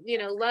me,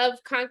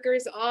 love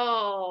conquers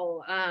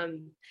all.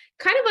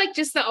 Kind of like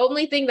just the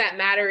only thing that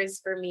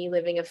matters for me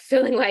living a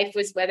fulfilling life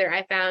was whether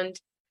I found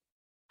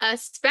a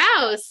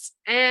spouse.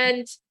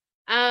 And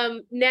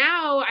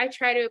now I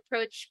try to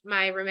approach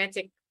my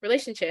romantic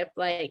relationship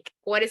like,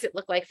 what does it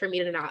look like for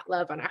me to not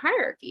love on a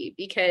hierarchy?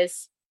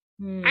 Because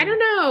I don't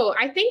know.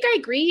 I think I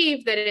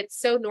grieve that it's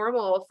so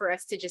normal for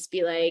us to just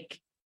be like,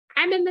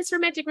 I'm in this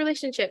romantic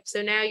relationship,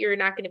 so now you're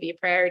not going to be a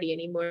priority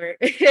anymore.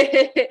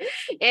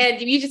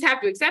 And you just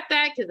have to accept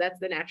that because that's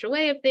the natural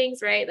way of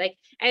things, right? Like,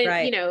 and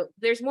right.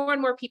 There's more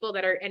and more people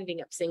that are ending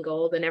up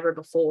single than ever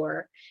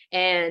before.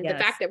 And the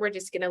fact that we're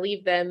just going to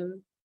leave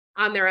them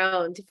on their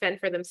own to fend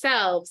for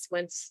themselves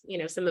once,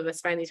 some of us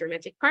find these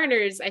romantic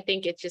partners, I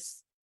think it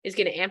just is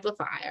going to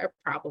amplify our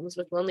problems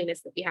with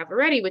loneliness that we have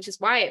already, which is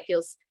why it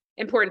feels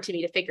important to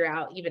me to figure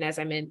out, even as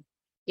I'm in,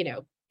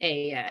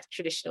 a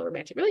traditional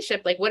romantic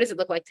relationship, like, what does it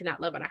look like to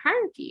not love on a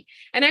hierarchy?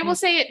 And I will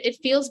say it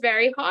feels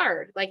very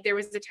hard. Like, there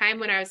was a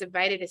time when I was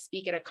invited to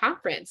speak at a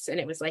conference and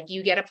it was like,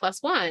 you get a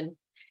 +1.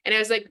 And I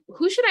was like,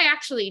 who should I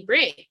actually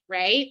bring?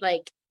 Right?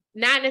 Like,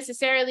 not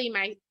necessarily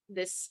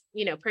this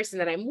person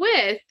that I'm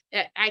with.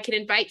 I can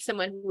invite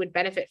someone who would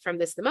benefit from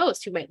this the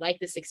most, who might like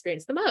this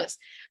experience the most.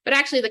 But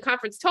actually the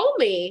conference told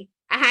me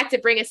I had to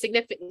bring a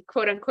significant,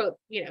 quote unquote,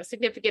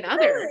 significant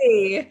other.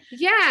 Really?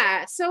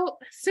 Yeah. So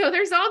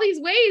there's all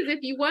these ways,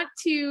 if you want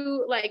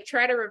to like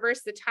try to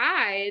reverse the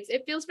tides,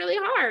 it feels really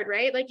hard,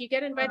 right? Like, you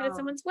get invited to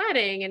someone's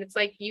wedding and it's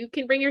like, you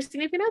can bring your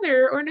significant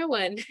other or no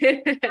one.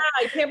 You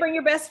can't bring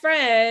your best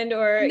friend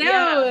or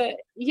no.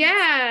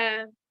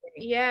 Yeah.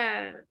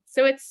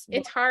 So it's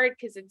hard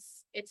because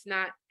it's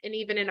not, and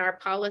even in our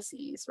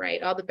policies,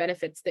 right? All the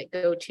benefits that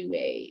go to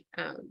a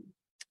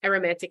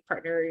romantic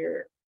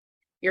partner,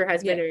 your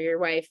husband or your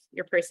wife,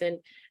 your person,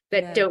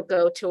 that don't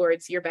go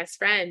towards your best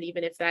friend,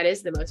 even if that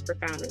is the most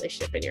profound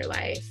relationship in your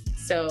life.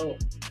 So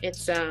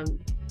it's all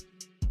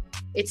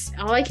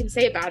I can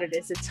say about it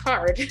is it's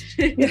hard.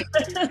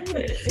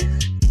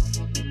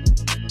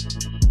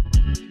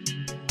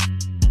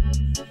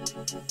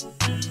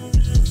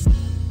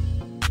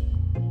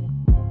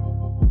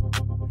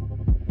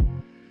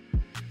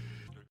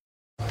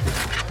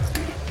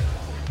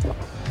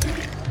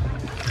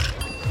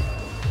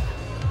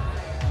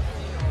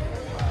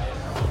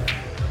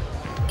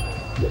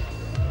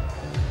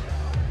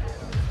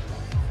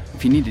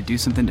 If you need to do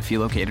something to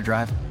feel okay to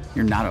drive,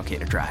 you're not okay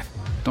to drive.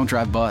 Don't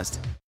drive buzzed.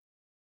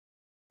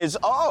 It's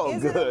all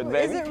good,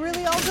 baby. Is it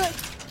really all good?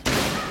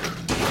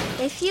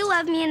 If you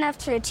love me enough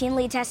to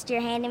routinely test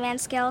your handyman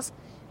skills,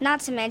 not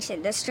to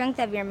mention the strength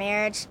of your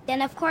marriage,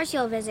 then of course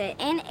you'll visit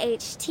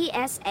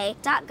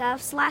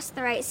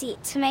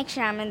nhtsa.gov/therightseat to make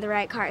sure I'm in the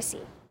right car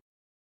seat.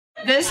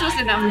 This was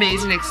an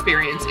amazing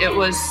experience. It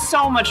was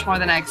so much more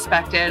than I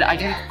expected. I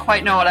didn't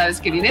quite know what I was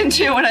getting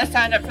into when I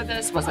signed up for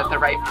this. Was it the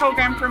right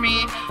program for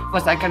me?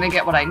 Was I going to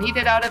get what I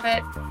needed out of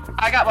it?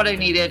 I got what I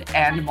needed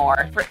and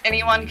more. For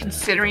anyone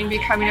considering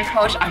becoming a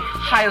coach, I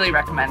highly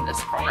recommend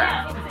this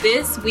program.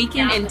 This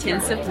weekend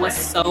intensive was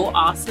so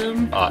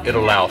awesome. It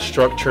allows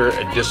structure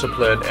and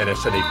discipline, and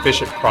it's an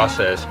efficient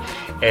process.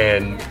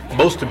 And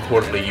most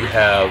importantly, you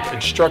have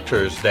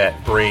instructors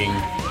that bring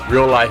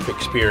real life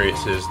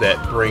experiences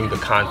that bring the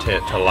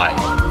content to life.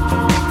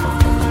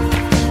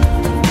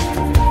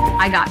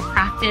 I got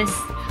practice.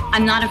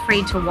 I'm not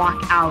afraid to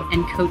walk out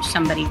and coach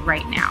somebody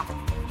right now.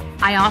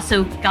 I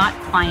also got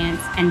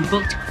clients and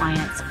booked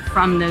clients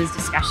from those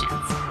discussions.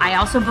 I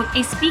also booked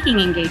a speaking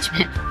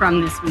engagement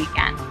from this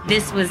weekend.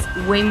 This was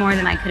way more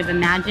than I could have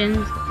imagined.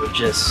 We're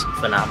just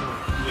phenomenal.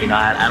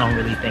 I don't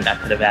really think I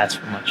could have asked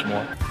for much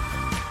more.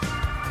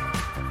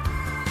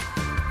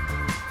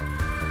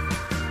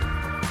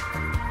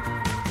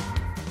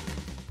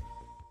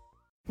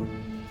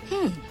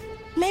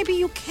 Maybe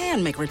you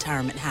can make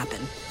retirement happen.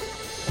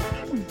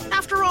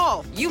 After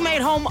all, you made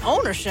home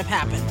ownership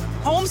happen.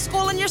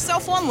 Homeschooling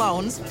yourself on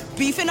loans,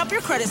 beefing up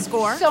your credit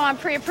score. So I'm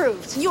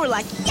pre-approved. You were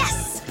like,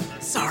 yes!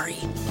 Sorry.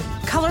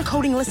 Color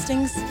coding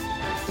listings,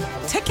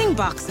 ticking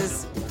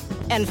boxes,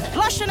 and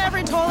flushing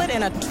every toilet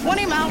in a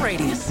 20-mile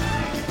radius.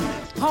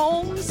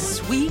 Home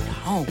sweet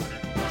home.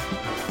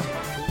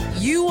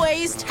 You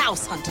aced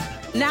house hunting.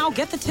 Now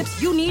get the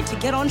tips you need to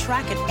get on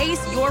track at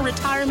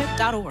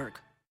aceyourretirement.org.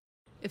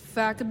 If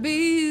I could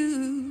be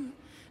you,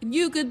 and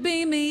you could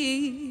be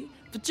me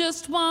for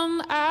just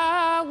 1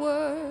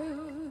 hour.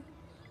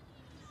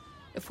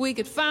 If we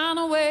could find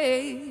a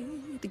way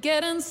to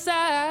get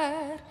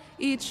inside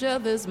each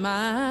other's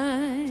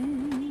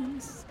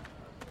minds.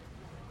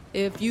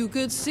 If you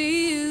could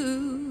see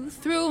you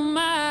through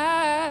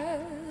my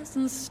eyes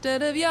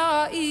instead of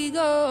your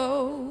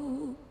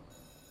ego.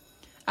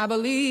 I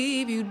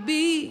believe you'd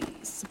be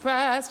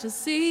surprised to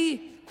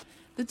see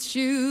that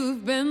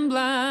you've been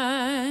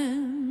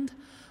blind.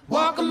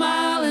 Walk a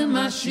mile in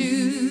my shoes.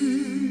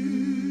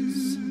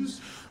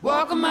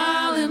 Walk a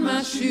mile in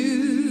my shoes.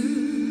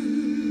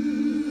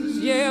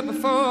 Yeah,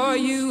 before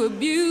you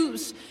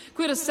abuse,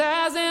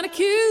 criticize and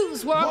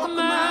accuse. Walk a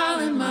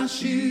mile in my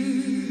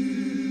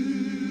shoes.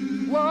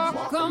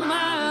 Walk a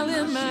mile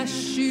in my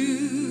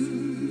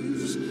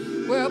shoes.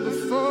 Well,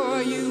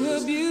 before you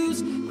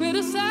abuse,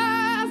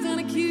 criticize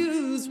and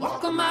accuse.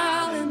 Walk a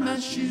mile in my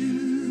shoes.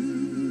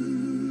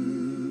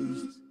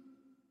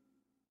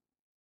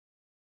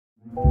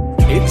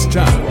 It's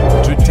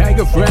time to tag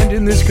a friend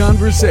in this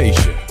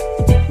conversation.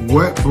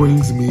 What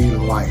brings me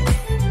life?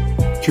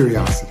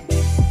 Curiosity.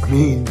 I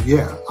mean,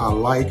 yeah, I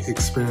like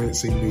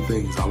experiencing new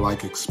things. I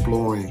like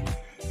exploring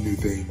new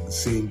things,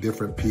 seeing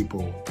different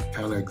people,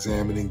 kind of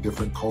examining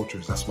different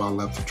cultures. That's why I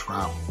love to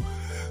travel.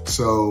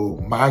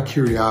 So my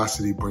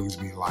curiosity brings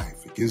me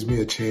life. It gives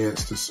me a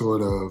chance to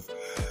sort of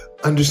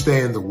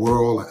understand the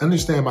world,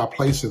 understand my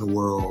place in the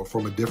world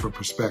from a different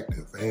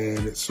perspective.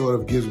 And it sort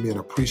of gives me an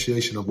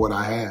appreciation of what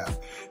I have.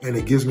 And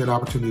it gives me an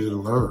opportunity to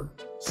learn.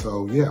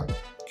 So yeah,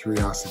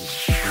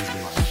 curiosity brings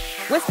me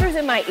life. Whispers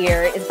in My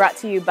Ear is brought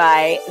to you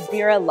by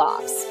Vera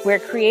Lofts, where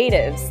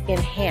creatives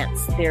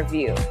enhance their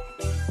view.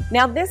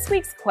 Now, this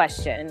week's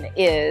question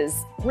is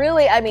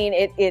really,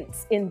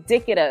 it's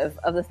indicative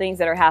of the things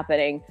that are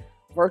happening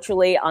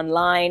virtually,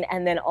 online,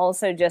 and then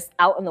also just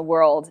out in the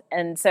world.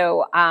 And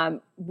so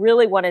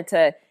really wanted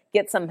to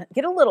get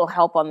a little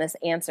help on this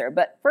answer.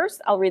 But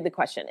first, I'll read the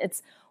question.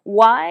 It's,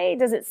 why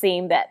does it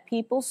seem that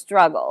people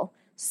struggle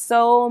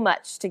so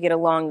much to get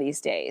along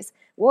these days?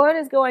 What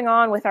is going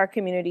on with our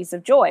communities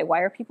of joy?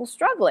 Why are people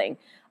struggling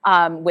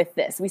with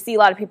this? We see a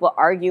lot of people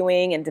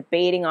arguing and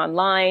debating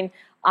online.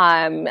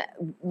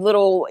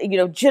 Little,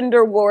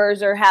 gender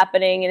wars are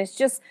happening, and it's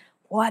just,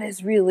 what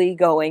is really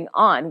going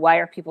on? Why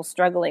are people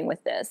struggling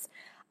with this?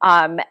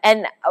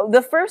 And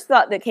the first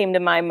thought that came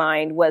to my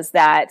mind was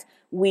that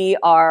we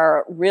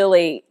are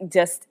really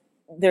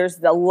there's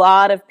a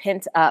lot of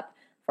pent up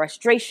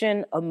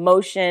frustration,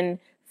 emotion,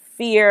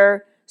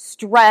 fear,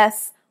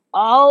 stress,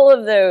 all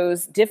of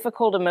those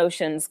difficult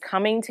emotions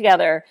coming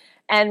together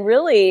and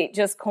really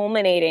just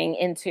culminating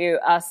into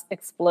us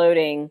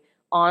exploding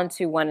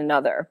onto one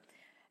another.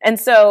 And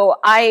so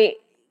I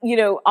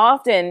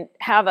often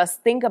have us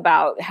think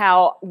about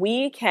how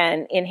we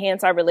can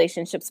enhance our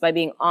relationships by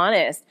being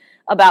honest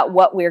about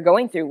what we're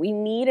going through. We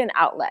need an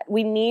outlet.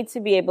 We need to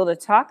be able to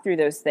talk through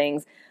those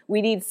things.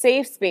 We need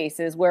safe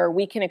spaces where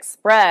we can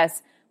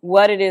express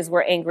what it is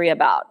we're angry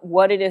about,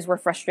 what it is we're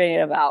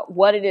frustrated about,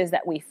 what it is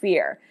that we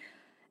fear.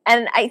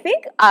 And I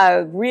think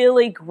a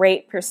really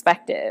great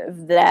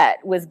perspective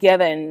that was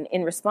given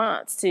in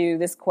response to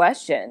this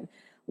question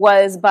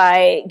was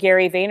by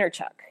Gary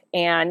Vaynerchuk.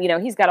 And,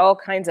 he's got all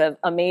kinds of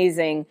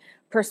amazing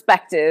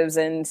perspectives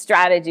and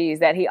strategies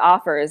that he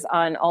offers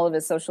on all of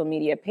his social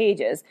media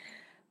pages.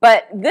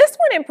 But this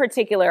one in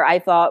particular, I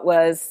thought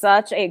was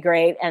such a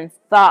great and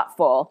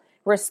thoughtful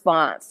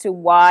response to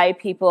why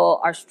people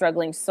are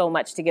struggling so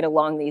much to get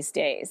along these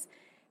days.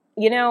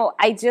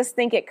 I just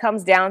think it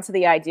comes down to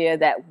the idea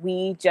that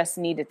we just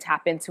need to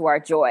tap into our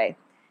joy.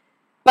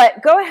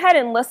 But go ahead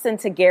and listen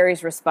to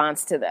Gary's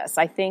response to this.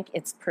 I think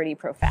it's pretty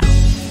profound.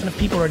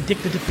 People are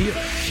addicted to fear.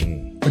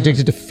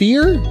 Addicted to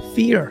fear?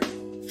 Fear.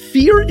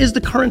 Fear is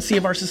the currency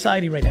of our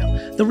society right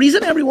now. The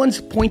reason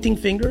everyone's pointing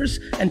fingers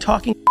and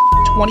talking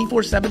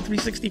 24/7,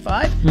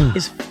 365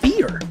 is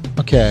fear.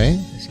 Okay.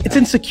 It's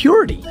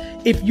insecurity.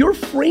 If your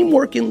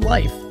framework in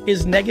life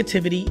is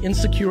negativity,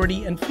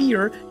 insecurity, and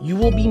fear, you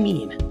will be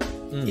mean.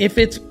 If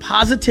it's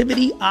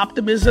positivity,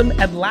 optimism,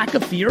 and lack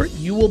of fear,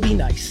 you will be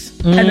nice.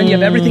 And then you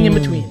have everything in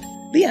between.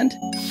 The end.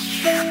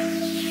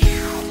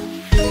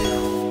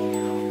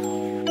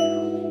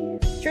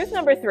 Truth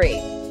number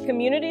 3,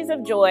 communities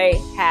of joy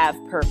have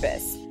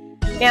purpose.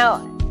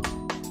 Now,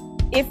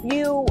 if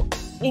you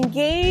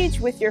engage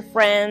with your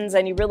friends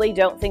and you really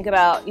don't think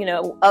about,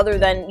 other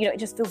than, it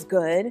just feels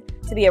good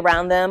to be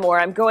around them, or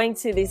I'm going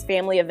to these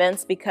family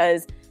events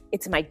because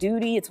it's my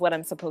duty, it's what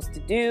I'm supposed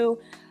to do.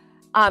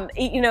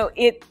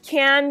 It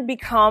can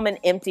become an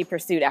empty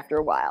pursuit after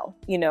a while.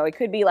 It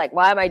could be like,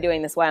 why am I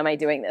doing this? Why am I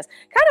doing this?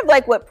 Kind of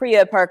like what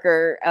Priya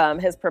Parker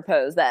has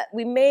proposed, that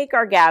we make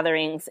our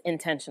gatherings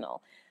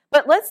intentional.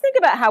 But let's think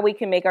about how we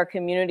can make our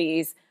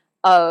communities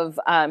of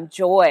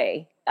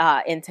joy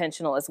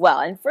intentional as well.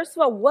 And first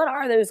of all, what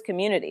are those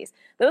communities?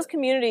 Those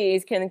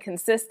communities can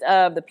consist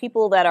of the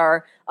people that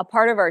are a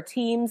part of our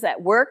teams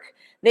at work.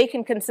 They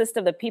can consist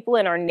of the people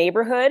in our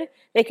neighborhood.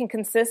 They can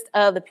consist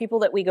of the people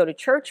that we go to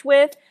church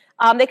with.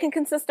 They can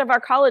consist of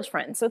our college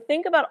friends. So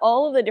think about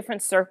all of the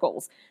different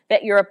circles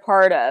that you're a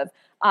part of,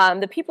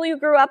 the people you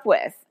grew up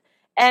with,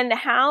 and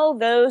how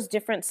those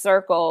different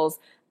circles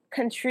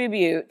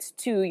contribute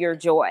to your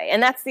joy.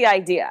 And that's the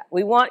idea.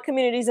 We want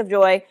communities of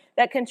joy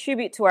that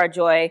contribute to our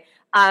joy.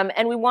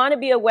 And we want to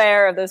be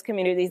aware of those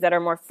communities that are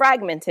more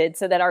fragmented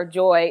so that our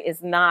joy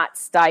is not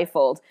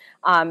stifled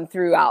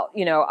throughout,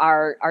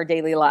 our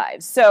daily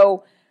lives.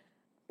 So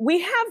we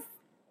have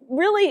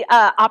really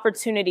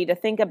opportunity to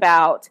think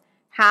about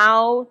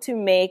how to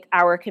make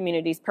our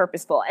communities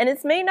purposeful. And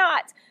it may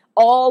not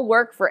all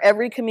work for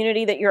every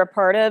community that you're a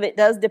part of. It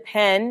does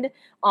depend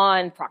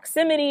on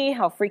proximity,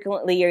 how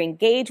frequently you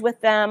engage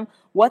with them,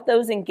 what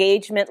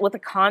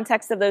the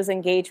context of those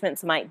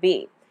engagements might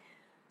be.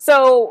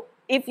 So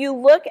if you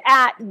look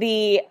at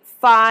the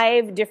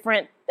four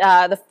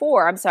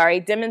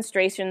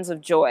demonstrations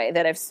of joy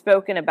that I've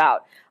spoken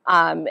about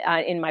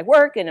in my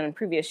work and in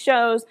previous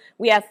shows,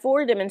 we have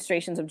 4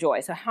 demonstrations of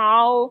joy. So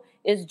how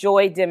is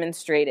joy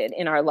demonstrated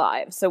in our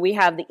lives? So we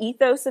have the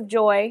ethos of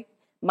joy,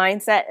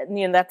 mindset,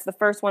 that's the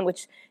first one,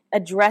 which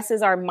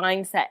addresses our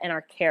mindset and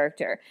our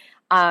character.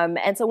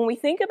 And so when we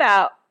think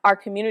about our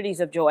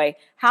communities of joy,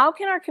 how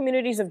can our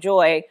communities of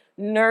joy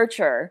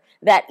nurture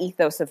that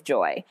ethos of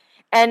joy?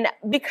 And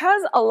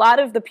because a lot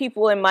of the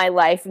people in my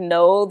life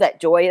know that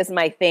joy is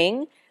my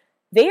thing,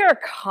 they are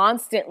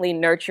constantly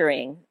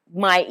nurturing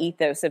my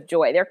ethos of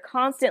joy. They're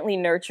constantly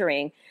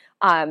nurturing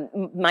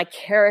my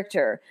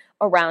character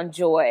around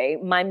joy,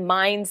 my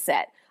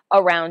mindset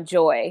around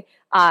joy,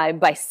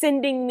 by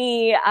sending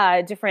me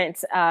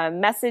different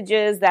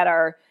messages that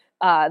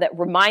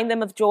remind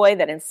them of joy,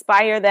 that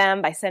inspire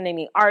them, by sending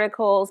me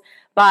articles.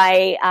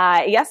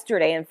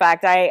 Yesterday, in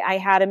fact, I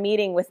had a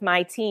meeting with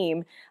my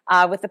team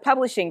with the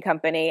publishing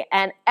company,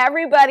 and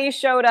everybody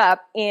showed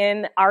up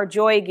in our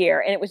joy gear,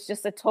 and it was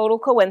just a total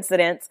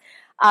coincidence.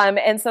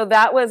 And so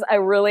that was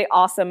a really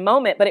awesome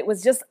moment, but it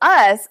was just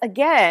us,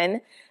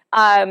 again,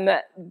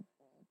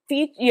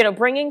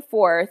 bringing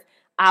forth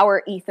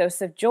our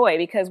ethos of joy,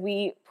 because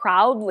we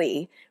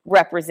proudly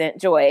represent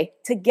joy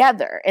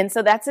together. And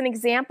so that's an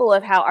example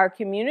of how our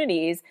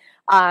communities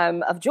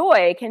of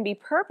joy can be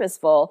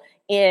purposeful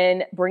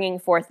in bringing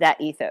forth that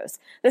ethos.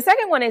 The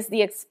second one is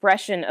the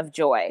expression of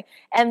joy.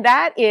 And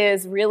that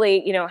is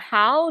really,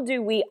 how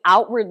do we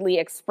outwardly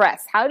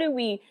express? How do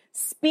we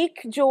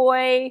speak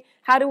joy?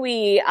 How do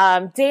we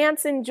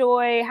dance in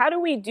joy? How do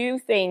we do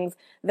things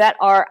that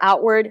are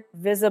outward,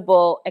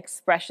 visible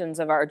expressions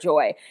of our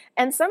joy?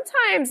 And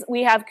sometimes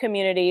we have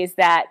communities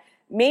that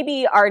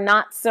maybe are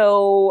not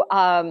so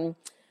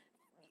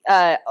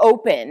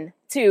open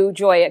to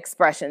joy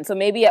expression. So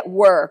maybe at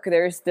work,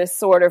 there's this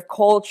sort of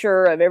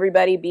culture of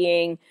everybody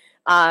being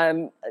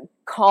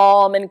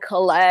calm and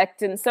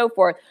collect and so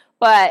forth.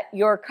 But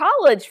your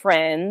college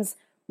friends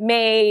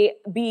may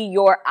be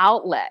your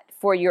outlet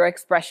for your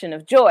expression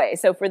of joy.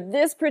 So for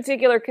this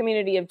particular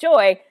community of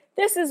joy,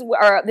 this is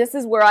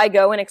where I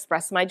go and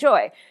express my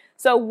joy.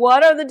 So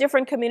what are the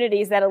different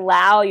communities that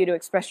allow you to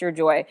express your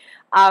joy?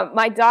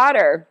 My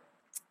daughter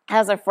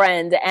has a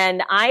friend,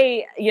 and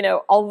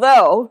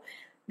although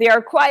they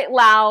are quite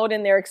loud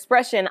in their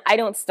expression, I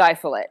don't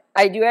stifle it.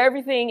 I do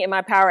everything in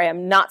my power. I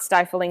am not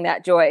stifling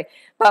that joy.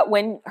 But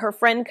when her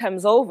friend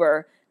comes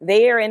over,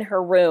 they are in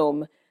her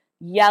room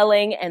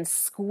yelling and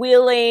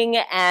squealing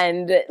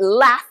and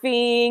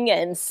laughing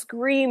and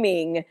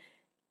screaming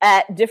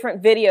at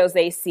different videos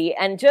they see,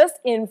 and just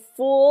in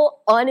full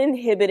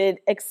uninhibited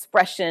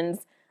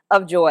expressions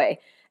of joy.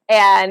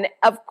 And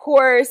of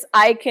course,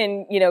 I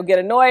can, get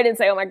annoyed and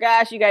say, oh my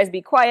gosh, you guys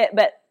be quiet.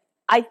 But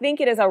I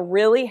think it is a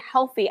really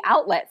healthy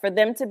outlet for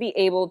them to be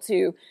able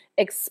to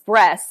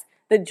express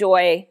the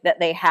joy that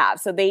they have.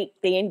 So they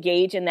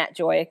engage in that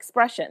joy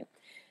expression.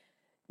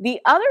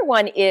 The other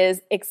one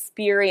is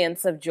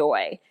experience of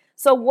joy.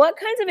 So what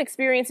kinds of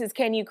experiences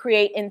can you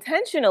create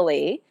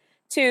intentionally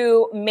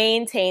to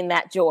maintain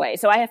that joy?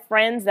 So I have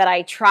friends that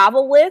I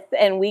travel with,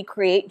 and we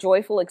create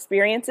joyful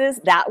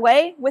experiences that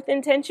way with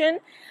intention.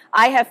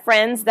 I have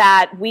friends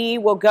that we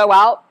will go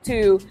out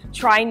to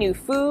try new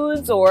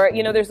foods, or,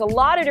 there's a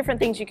lot of different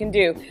things you can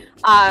do.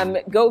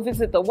 Go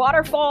visit the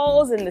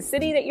waterfalls in the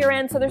city that you're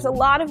in. So there's a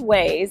lot of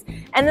ways.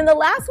 And then the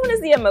last one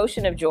is the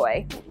emotion of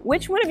joy.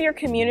 Which one of your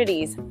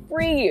communities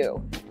free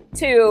you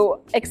to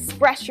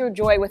express your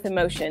joy with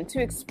emotion, to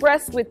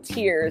express with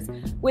tears,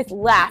 with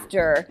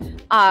laughter,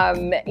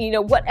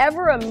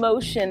 whatever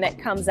emotion that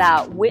comes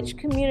out, which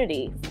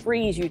community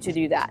frees you to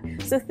do that?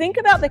 So think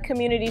about the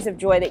communities of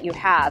joy that you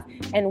have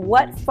and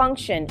what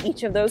function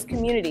each of those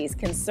communities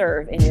can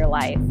serve in your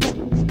life.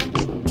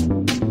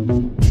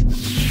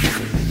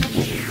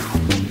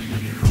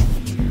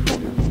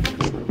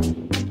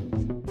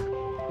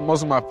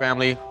 Most of my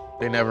family,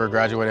 they never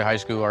graduated high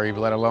school or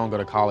even let alone go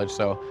to college,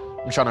 so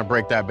I'm trying to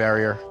break that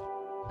barrier.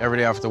 Every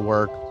day after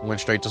work, went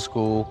straight to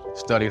school,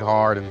 studied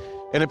hard, and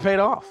it paid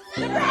off.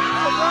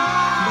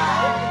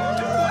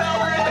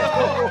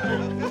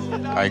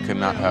 I could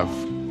not have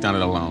done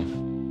it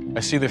alone. I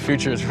see the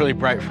future is really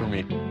bright for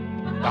me.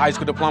 The high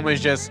school diploma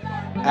is just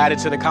added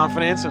to the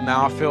confidence, and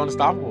now I feel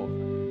unstoppable.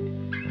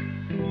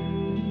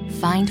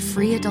 Find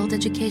free adult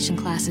education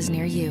classes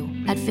near you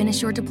at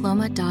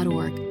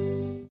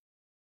finishyourdiploma.org.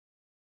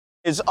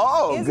 It's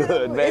all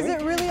good, baby. Is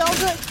it really all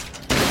good?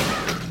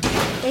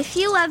 If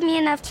you love me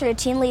enough to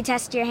routinely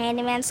test your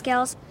handyman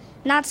skills,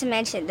 not to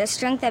mention the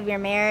strength of your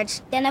marriage,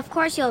 then of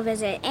course you'll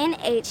visit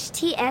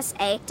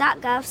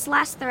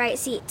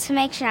nhtsa.gov/therightseat to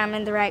make sure I'm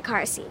in the right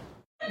car seat.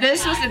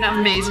 This was an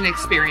amazing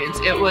experience.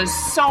 It was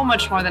so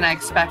much more than I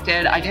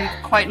expected. I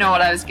didn't quite know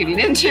what I was getting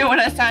into when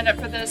I signed up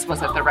for this.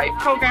 Was it the right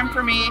program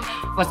for me?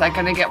 Was I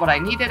going to get what I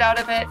needed out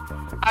of it?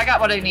 I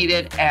got what I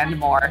needed and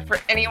more.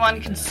 For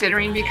anyone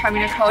considering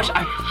becoming a coach,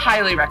 I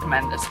highly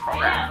recommend this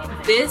program.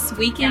 This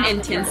weekend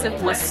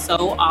intensive was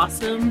so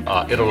awesome.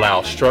 It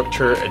allows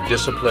structure and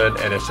discipline,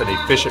 and it's an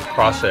efficient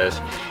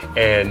process.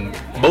 And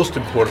most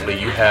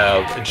importantly, you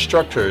have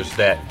instructors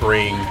that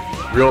bring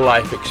real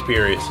life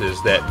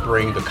experiences that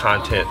bring the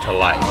content to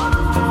life.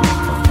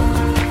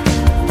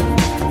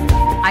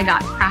 I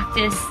got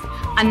practice.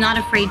 I'm not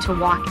afraid to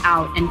walk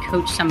out and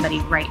coach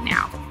somebody right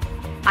now.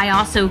 I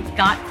also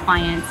got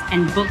clients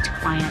and booked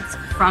clients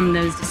from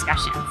those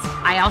discussions.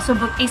 I also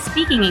booked a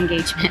speaking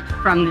engagement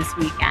from this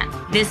weekend.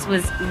 This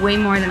was way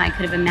more than I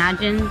could have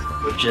imagined.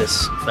 Were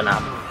just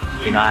phenomenal.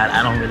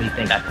 I don't really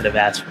think I could have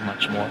asked for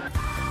much more.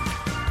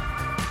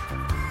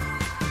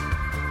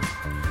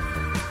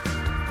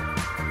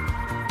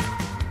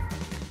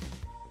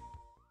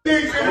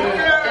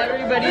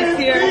 Everybody's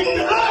here.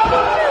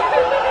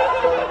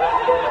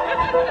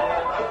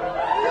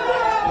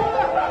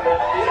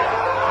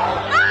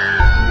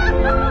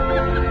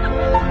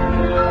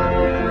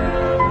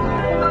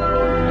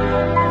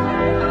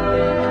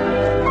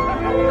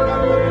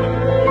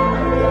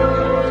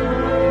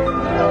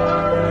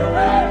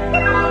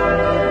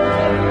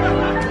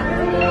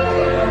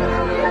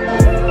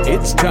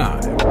 It's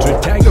time to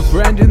tag a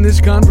friend in this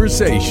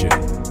conversation.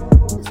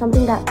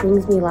 Something that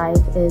brings me life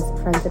is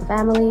friends and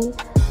family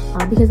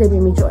because they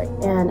bring me joy.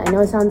 And I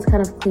know it sounds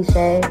kind of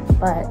cliche,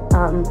 but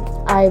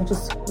I've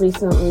just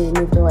recently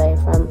moved away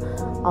from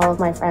all of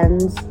my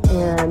friends,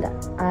 and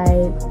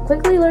I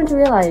quickly learned to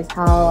realize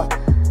how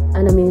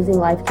an amazing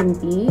life can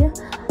be.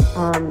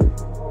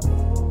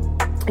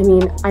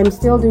 I'm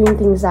still doing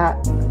things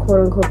that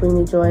quote unquote bring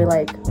me joy,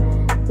 like,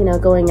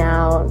 going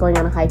out, going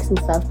on hikes and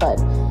stuff, but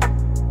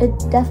it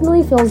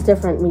definitely feels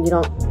different when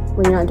you're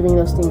not doing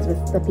those things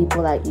with the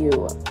people that you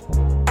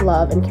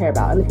love and care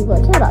about, and the people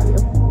that care about you.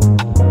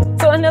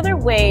 So another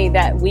way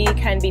that we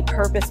can be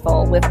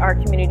purposeful with our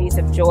communities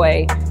of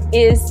joy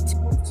is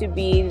to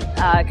be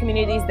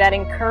communities that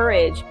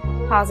encourage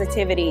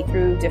positivity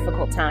through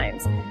difficult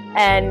times.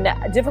 And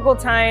difficult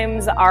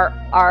times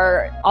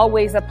are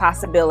always a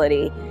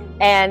possibility.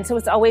 And so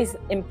it's always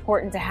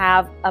important to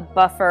have a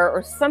buffer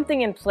or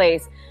something in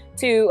place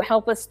to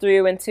help us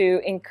through and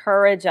to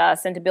encourage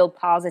us and to build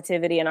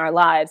positivity in our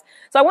lives.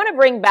 So I want to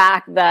bring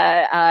back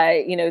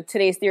the,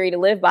 today's theory to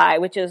live by,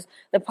 which is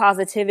the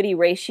positivity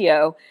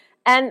ratio.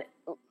 And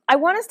I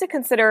want us to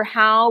consider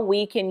how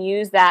we can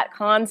use that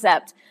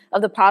concept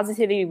of the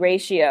positivity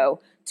ratio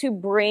to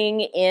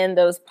bring in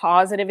those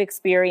positive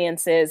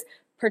experiences,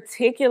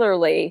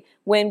 particularly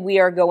when we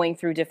are going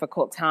through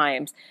difficult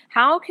times.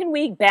 How can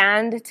we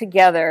band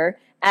together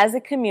as a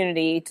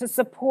community to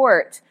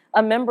support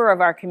a member of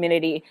our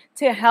community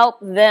to help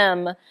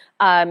them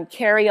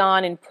carry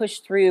on and push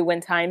through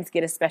when times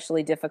get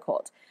especially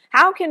difficult?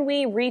 How can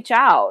we reach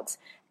out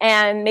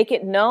and make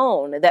it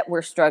known that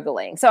we're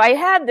struggling? So I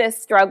had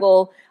this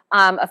struggle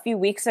a few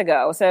weeks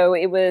ago. So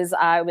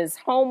I was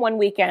home one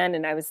weekend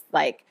and I was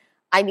like,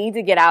 I need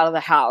to get out of the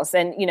house.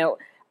 And,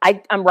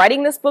 I'm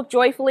writing this book,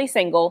 Joyfully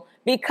Single,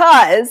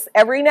 because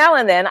every now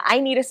and then I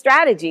need a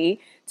strategy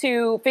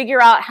to figure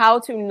out how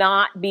to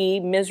not be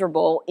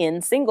miserable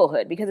in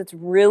singlehood, because it's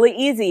really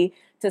easy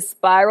to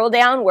spiral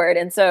downward.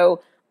 And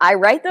so I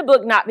write the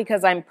book not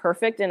because I'm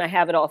perfect and I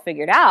have it all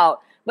figured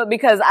out, but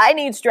because I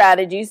need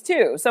strategies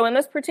too. So in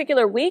this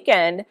particular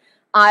weekend,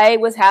 I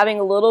was having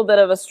a little bit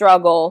of a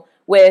struggle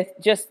with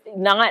just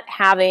not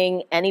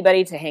having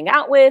anybody to hang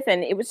out with.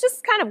 And it was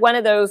just kind of one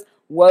of those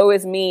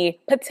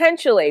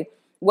potentially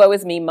woe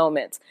is me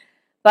moments.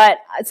 But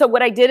so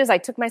what I did is I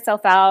took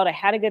myself out. I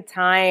had a good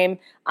time,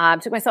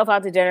 took myself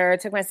out to dinner,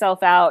 took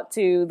myself out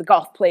to the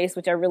golf place,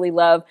 which I really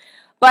love.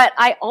 But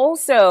I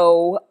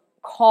also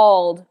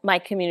called my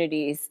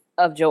communities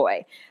of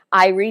joy.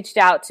 I reached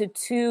out to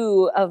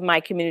 2 of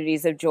my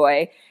communities of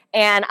joy,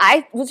 and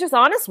I was just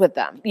honest with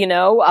them.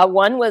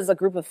 One was a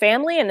group of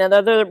family and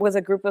another was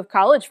a group of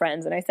college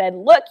friends. And I said,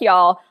 look,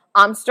 y'all,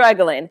 I'm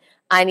struggling.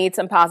 I need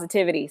some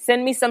positivity.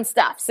 Send me some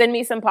stuff. Send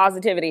me some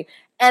positivity.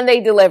 And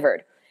they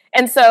delivered.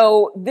 And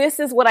so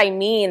this is what I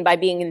mean by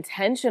being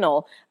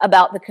intentional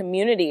about the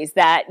communities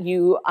that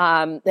you're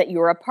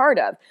a part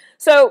of.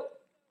 So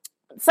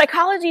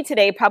Psychology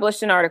Today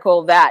published an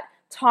article that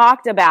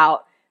talked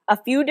about a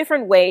few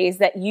different ways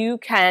that you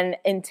can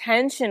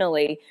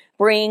intentionally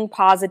bring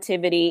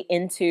positivity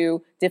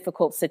into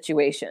difficult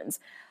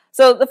situations.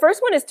 So the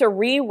first one is to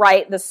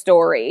rewrite the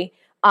story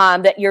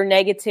that your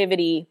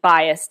negativity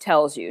bias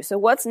tells you. So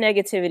what's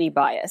negativity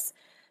bias?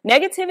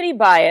 Negativity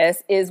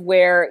bias is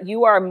where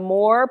you are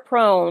more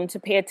prone to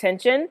pay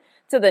attention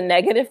to the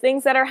negative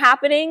things that are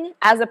happening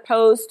as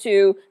opposed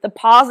to the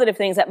positive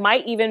things that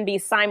might even be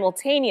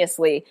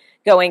simultaneously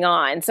going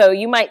on. So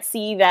you might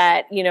see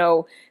that,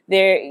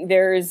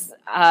 there's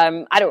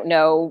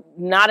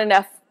not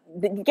enough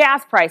the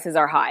gas prices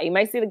are high. You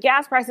might see the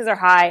gas prices are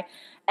high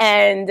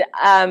and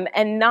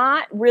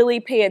not really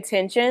pay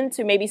attention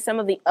to maybe some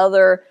of the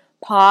other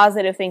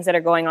positive things that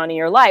are going on in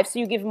your life. So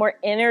you give more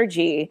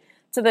energy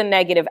to the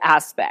negative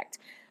aspect.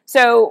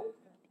 So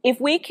if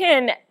we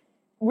can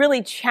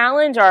really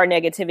challenge our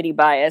negativity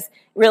bias,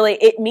 really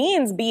it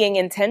means being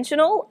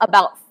intentional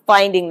about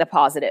finding the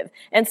positive.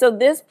 And so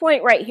this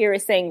point right here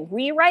is saying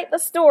rewrite the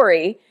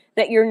story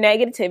that your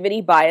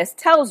negativity bias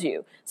tells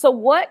you. So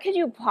what could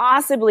you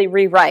possibly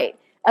rewrite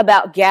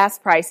about gas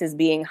prices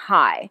being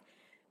high?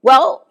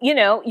 Well,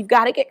 you've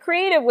got to get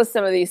creative with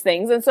some of these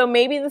things. And so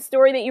maybe the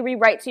story that you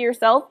rewrite to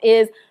yourself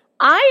is,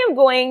 I am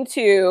going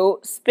to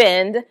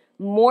spend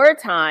more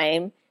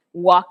time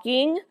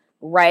walking,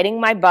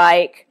 riding my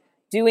bike,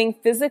 doing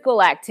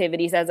physical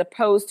activities as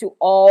opposed to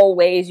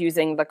always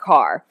using the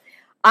car.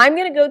 I'm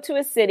going to go to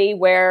a city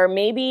where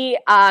maybe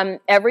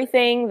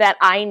everything that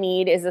I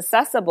need is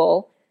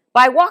accessible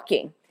by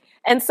walking.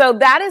 And so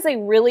that is a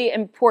really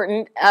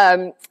important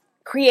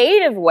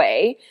creative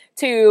way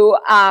to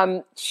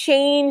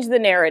change the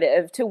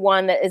narrative to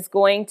one that is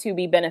going to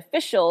be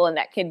beneficial and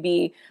that can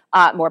be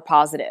more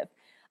positive.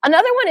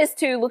 Another one is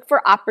to look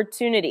for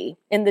opportunity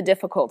in the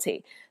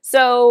difficulty.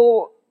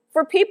 So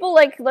for people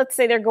like, let's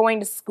say they're going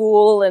to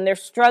school and they're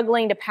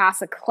struggling to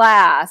pass a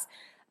class,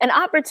 an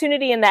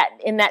opportunity in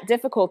that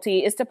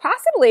difficulty is to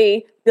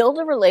possibly build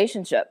a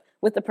relationship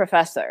with the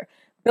professor,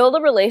 build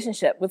a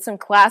relationship with some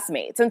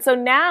classmates. And so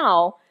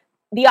now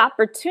the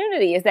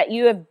opportunity is that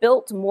you have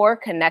built more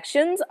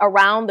connections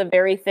around the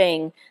very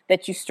thing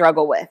that you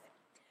struggle with.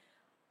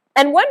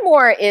 And one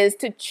more is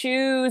to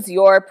choose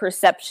your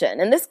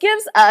perception. And this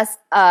gives us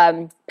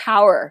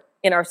power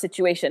in our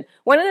situation.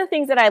 One of the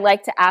things that I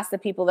like to ask the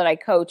people that I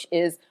coach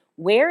is,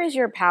 where is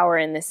your power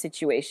in this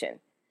situation?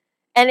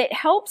 And it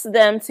helps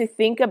them to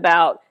think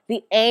about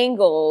the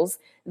angles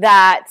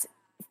that,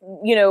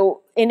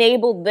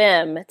 enable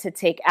them to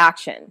take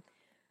action.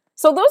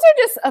 So those are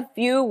just a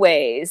few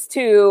ways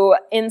to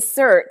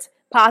insert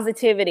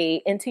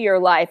positivity into your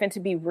life and to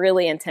be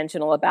really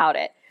intentional about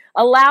it.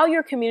 Allow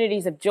your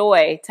communities of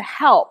joy to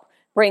help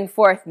bring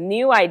forth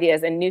new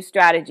ideas and new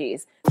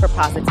strategies for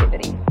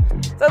positivity.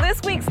 So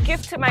this week's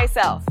gift to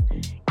myself,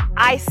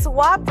 I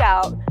swapped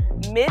out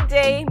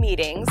midday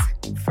meetings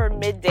for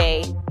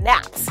midday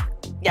naps.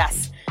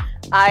 Yes,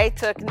 I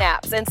took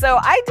naps. And so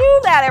I do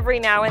that every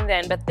now and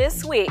then, but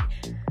this week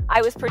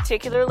I was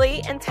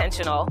particularly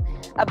intentional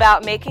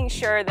about making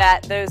sure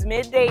that those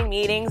midday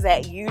meetings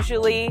that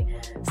usually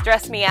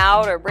stress me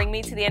out or bring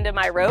me to the end of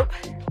my rope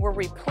were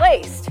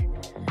replaced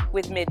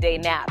with midday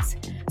naps.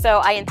 So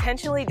I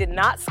intentionally did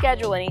not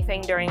schedule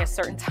anything during a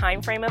certain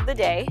time frame of the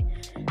day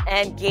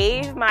and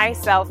gave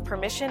myself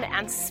permission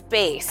and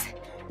space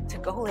to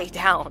go lay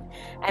down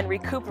and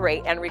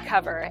recuperate and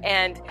recover.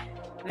 And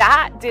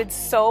that did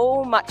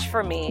so much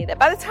for me that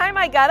by the time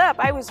I got up,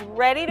 I was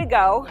ready to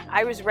go.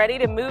 I was ready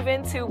to move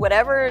into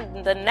whatever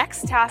the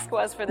next task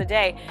was for the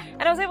day.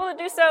 And I was able to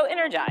do so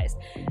energized.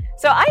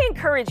 So I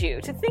encourage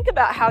you to think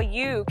about how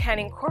you can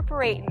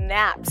incorporate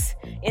naps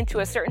into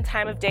a certain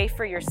time of day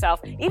for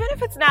yourself, even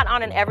if it's not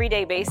on an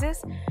everyday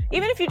basis,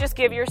 even if you just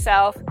give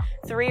yourself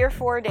 3 or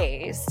 4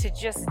 days to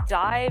just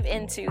dive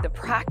into the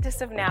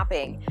practice of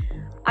napping.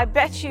 I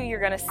bet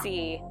you're going to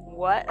see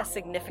what a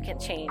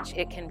significant change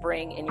it can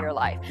bring in your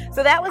life.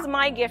 So that was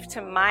my gift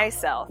to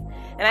myself.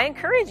 And I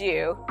encourage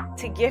you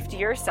to gift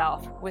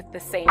yourself with the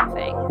same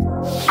thing.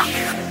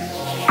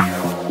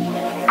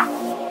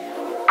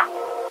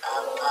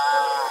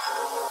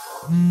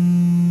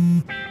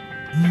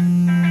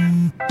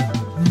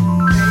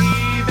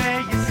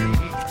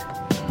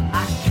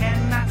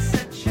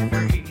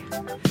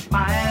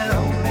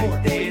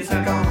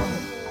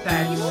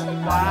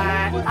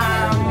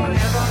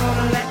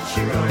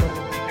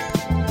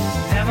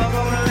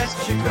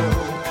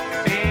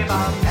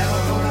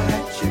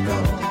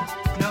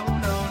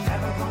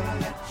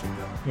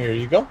 Here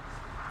you go.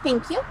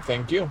 Thank you.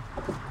 Thank you.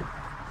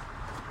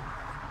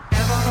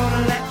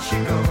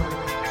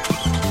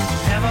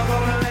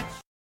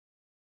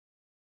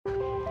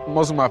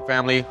 Most of my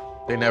family,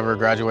 they never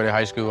graduated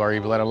high school or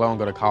even let alone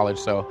go to college,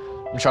 so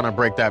I'm trying to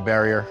break that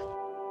barrier.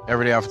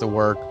 Every day after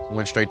work,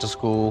 went straight to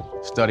school,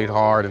 studied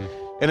hard, and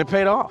it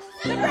paid off.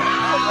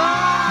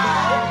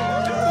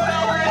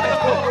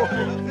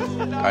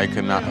 I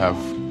could not have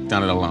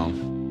done it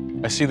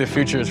alone. I see the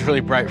future is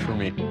really bright for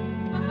me.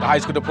 The high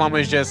school diploma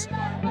is just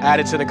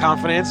added to the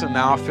confidence, and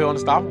now I feel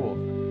unstoppable.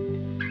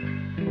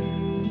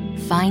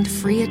 Find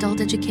free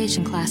adult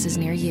education classes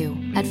near you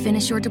at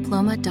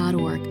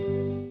finishyourdiploma.org.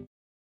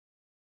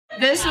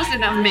 This was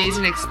an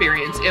amazing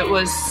experience. It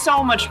was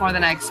so much more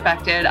than I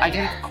expected. I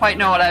didn't quite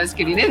know what I was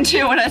getting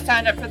into when I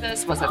signed up for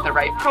this. Was it the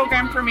right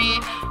program for me?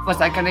 Was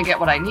I going to get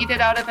what I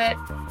needed out of it?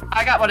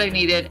 I got what I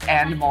needed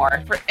and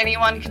more. For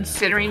anyone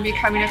considering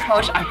becoming a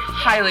coach, I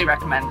highly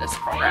recommend this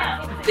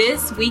program.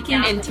 This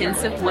weekend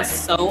intensive was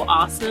so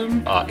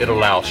awesome. It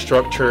allows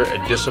structure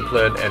and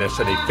discipline, and it's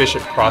an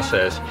efficient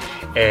process.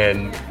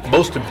 And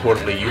most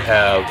importantly, you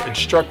have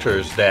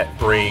instructors that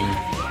bring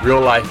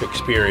real life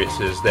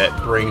experiences that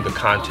bring the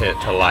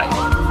content to life.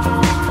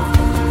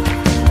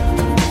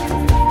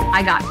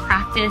 I got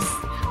practice.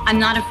 I'm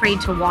not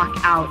afraid to walk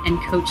out and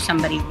coach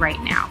somebody right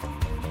now.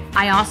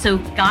 I also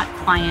got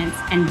clients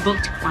and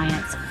booked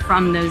clients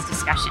from those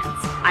discussions.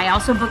 I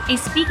also booked a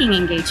speaking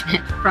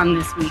engagement from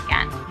this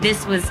weekend.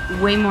 This was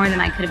way more than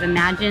I could have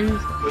imagined.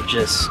 We're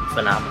just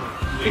phenomenal.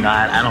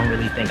 I don't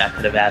really think I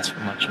could have asked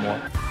for much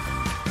more.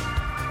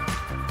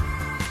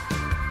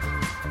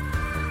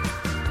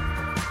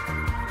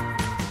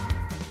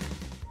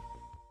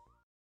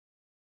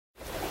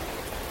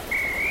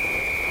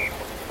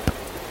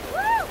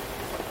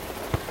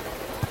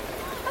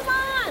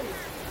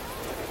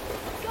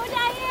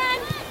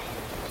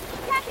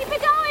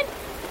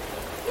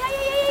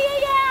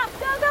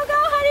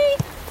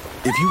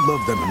 If you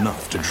love them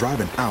enough to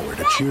drive an hour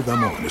to cheer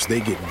them on as they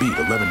get beat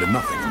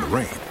 11-0 in the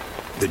rain,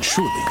 then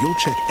surely you'll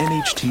check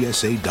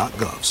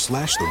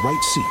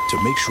NHTSA.gov/the-right seat to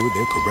make sure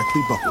they're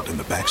correctly buckled in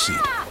the back seat.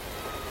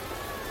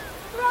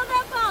 Throw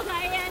that ball,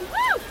 Diane.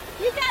 Woo!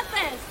 You got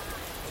this.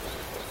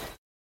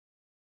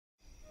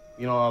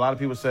 A lot of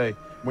people say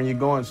when you're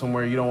going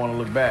somewhere, you don't want to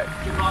look back.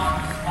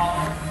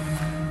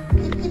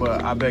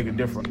 But I beg to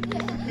differ.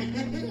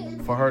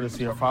 For her to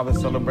see her father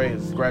celebrate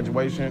his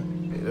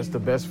graduation, it's the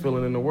best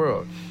feeling in the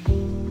world.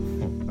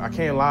 I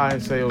can't lie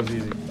and say it was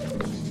easy.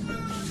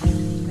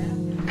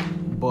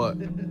 But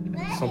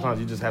sometimes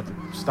you just have to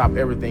stop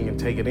everything and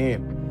take it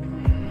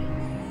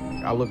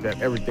in. I looked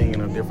at everything in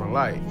a different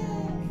light.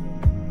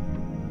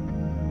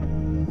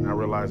 And I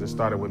realized it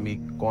started with me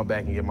going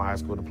back and getting my high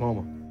school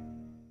diploma.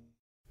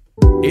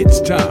 It's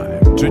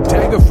time to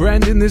tag a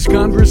friend in this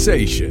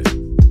conversation.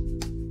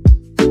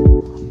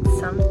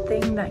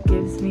 Something that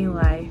gives me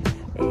life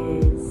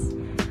is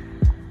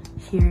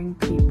hearing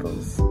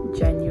people's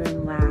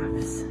genuine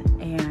laughs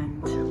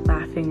and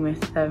laughing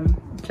with them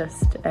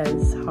just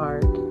as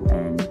hard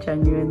and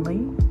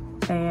genuinely.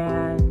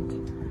 And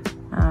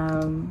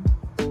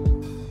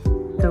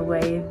the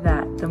way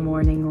that the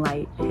morning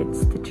light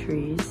hits the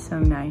trees so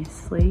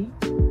nicely,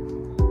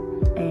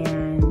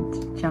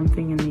 and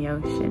jumping in the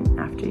ocean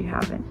after you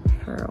haven't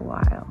for a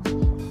while.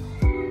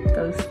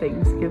 Those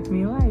things give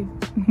me life.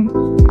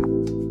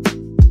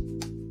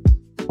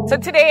 So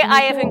today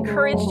I have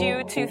encouraged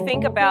you to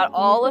think about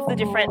all of the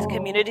different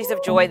communities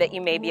of joy that you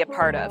may be a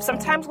part of.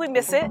 Sometimes we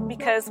miss it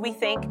because we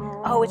think,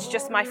 oh, it's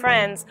just my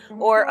friends,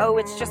 or oh,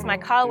 it's just my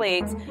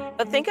colleagues.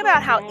 But think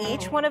about how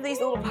each one of these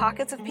little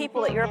pockets of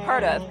people that you're a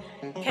part of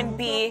can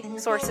be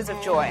sources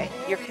of joy,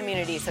 your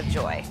communities of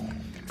joy.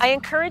 I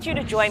encourage you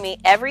to join me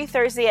every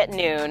Thursday at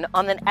noon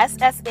on the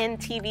SSN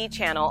TV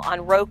channel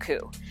on Roku.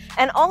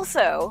 And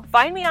also,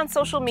 find me on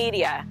social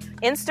media.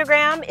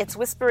 Instagram, it's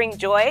Whispering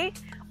Joy,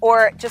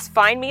 or just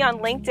find me on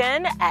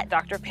LinkedIn at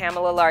Dr.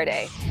 Pamela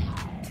Larde.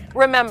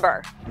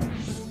 Remember,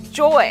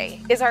 joy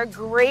is our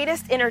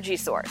greatest energy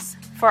source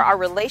for our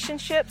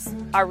relationships,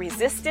 our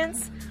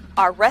resistance,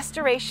 our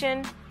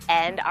restoration,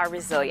 and our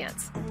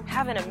resilience.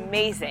 Have an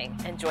amazing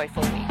and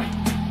joyful week.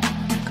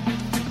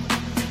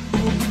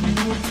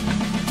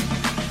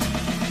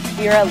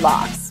 We're a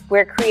Loss,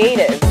 where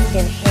creatives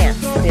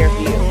enhance their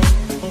view.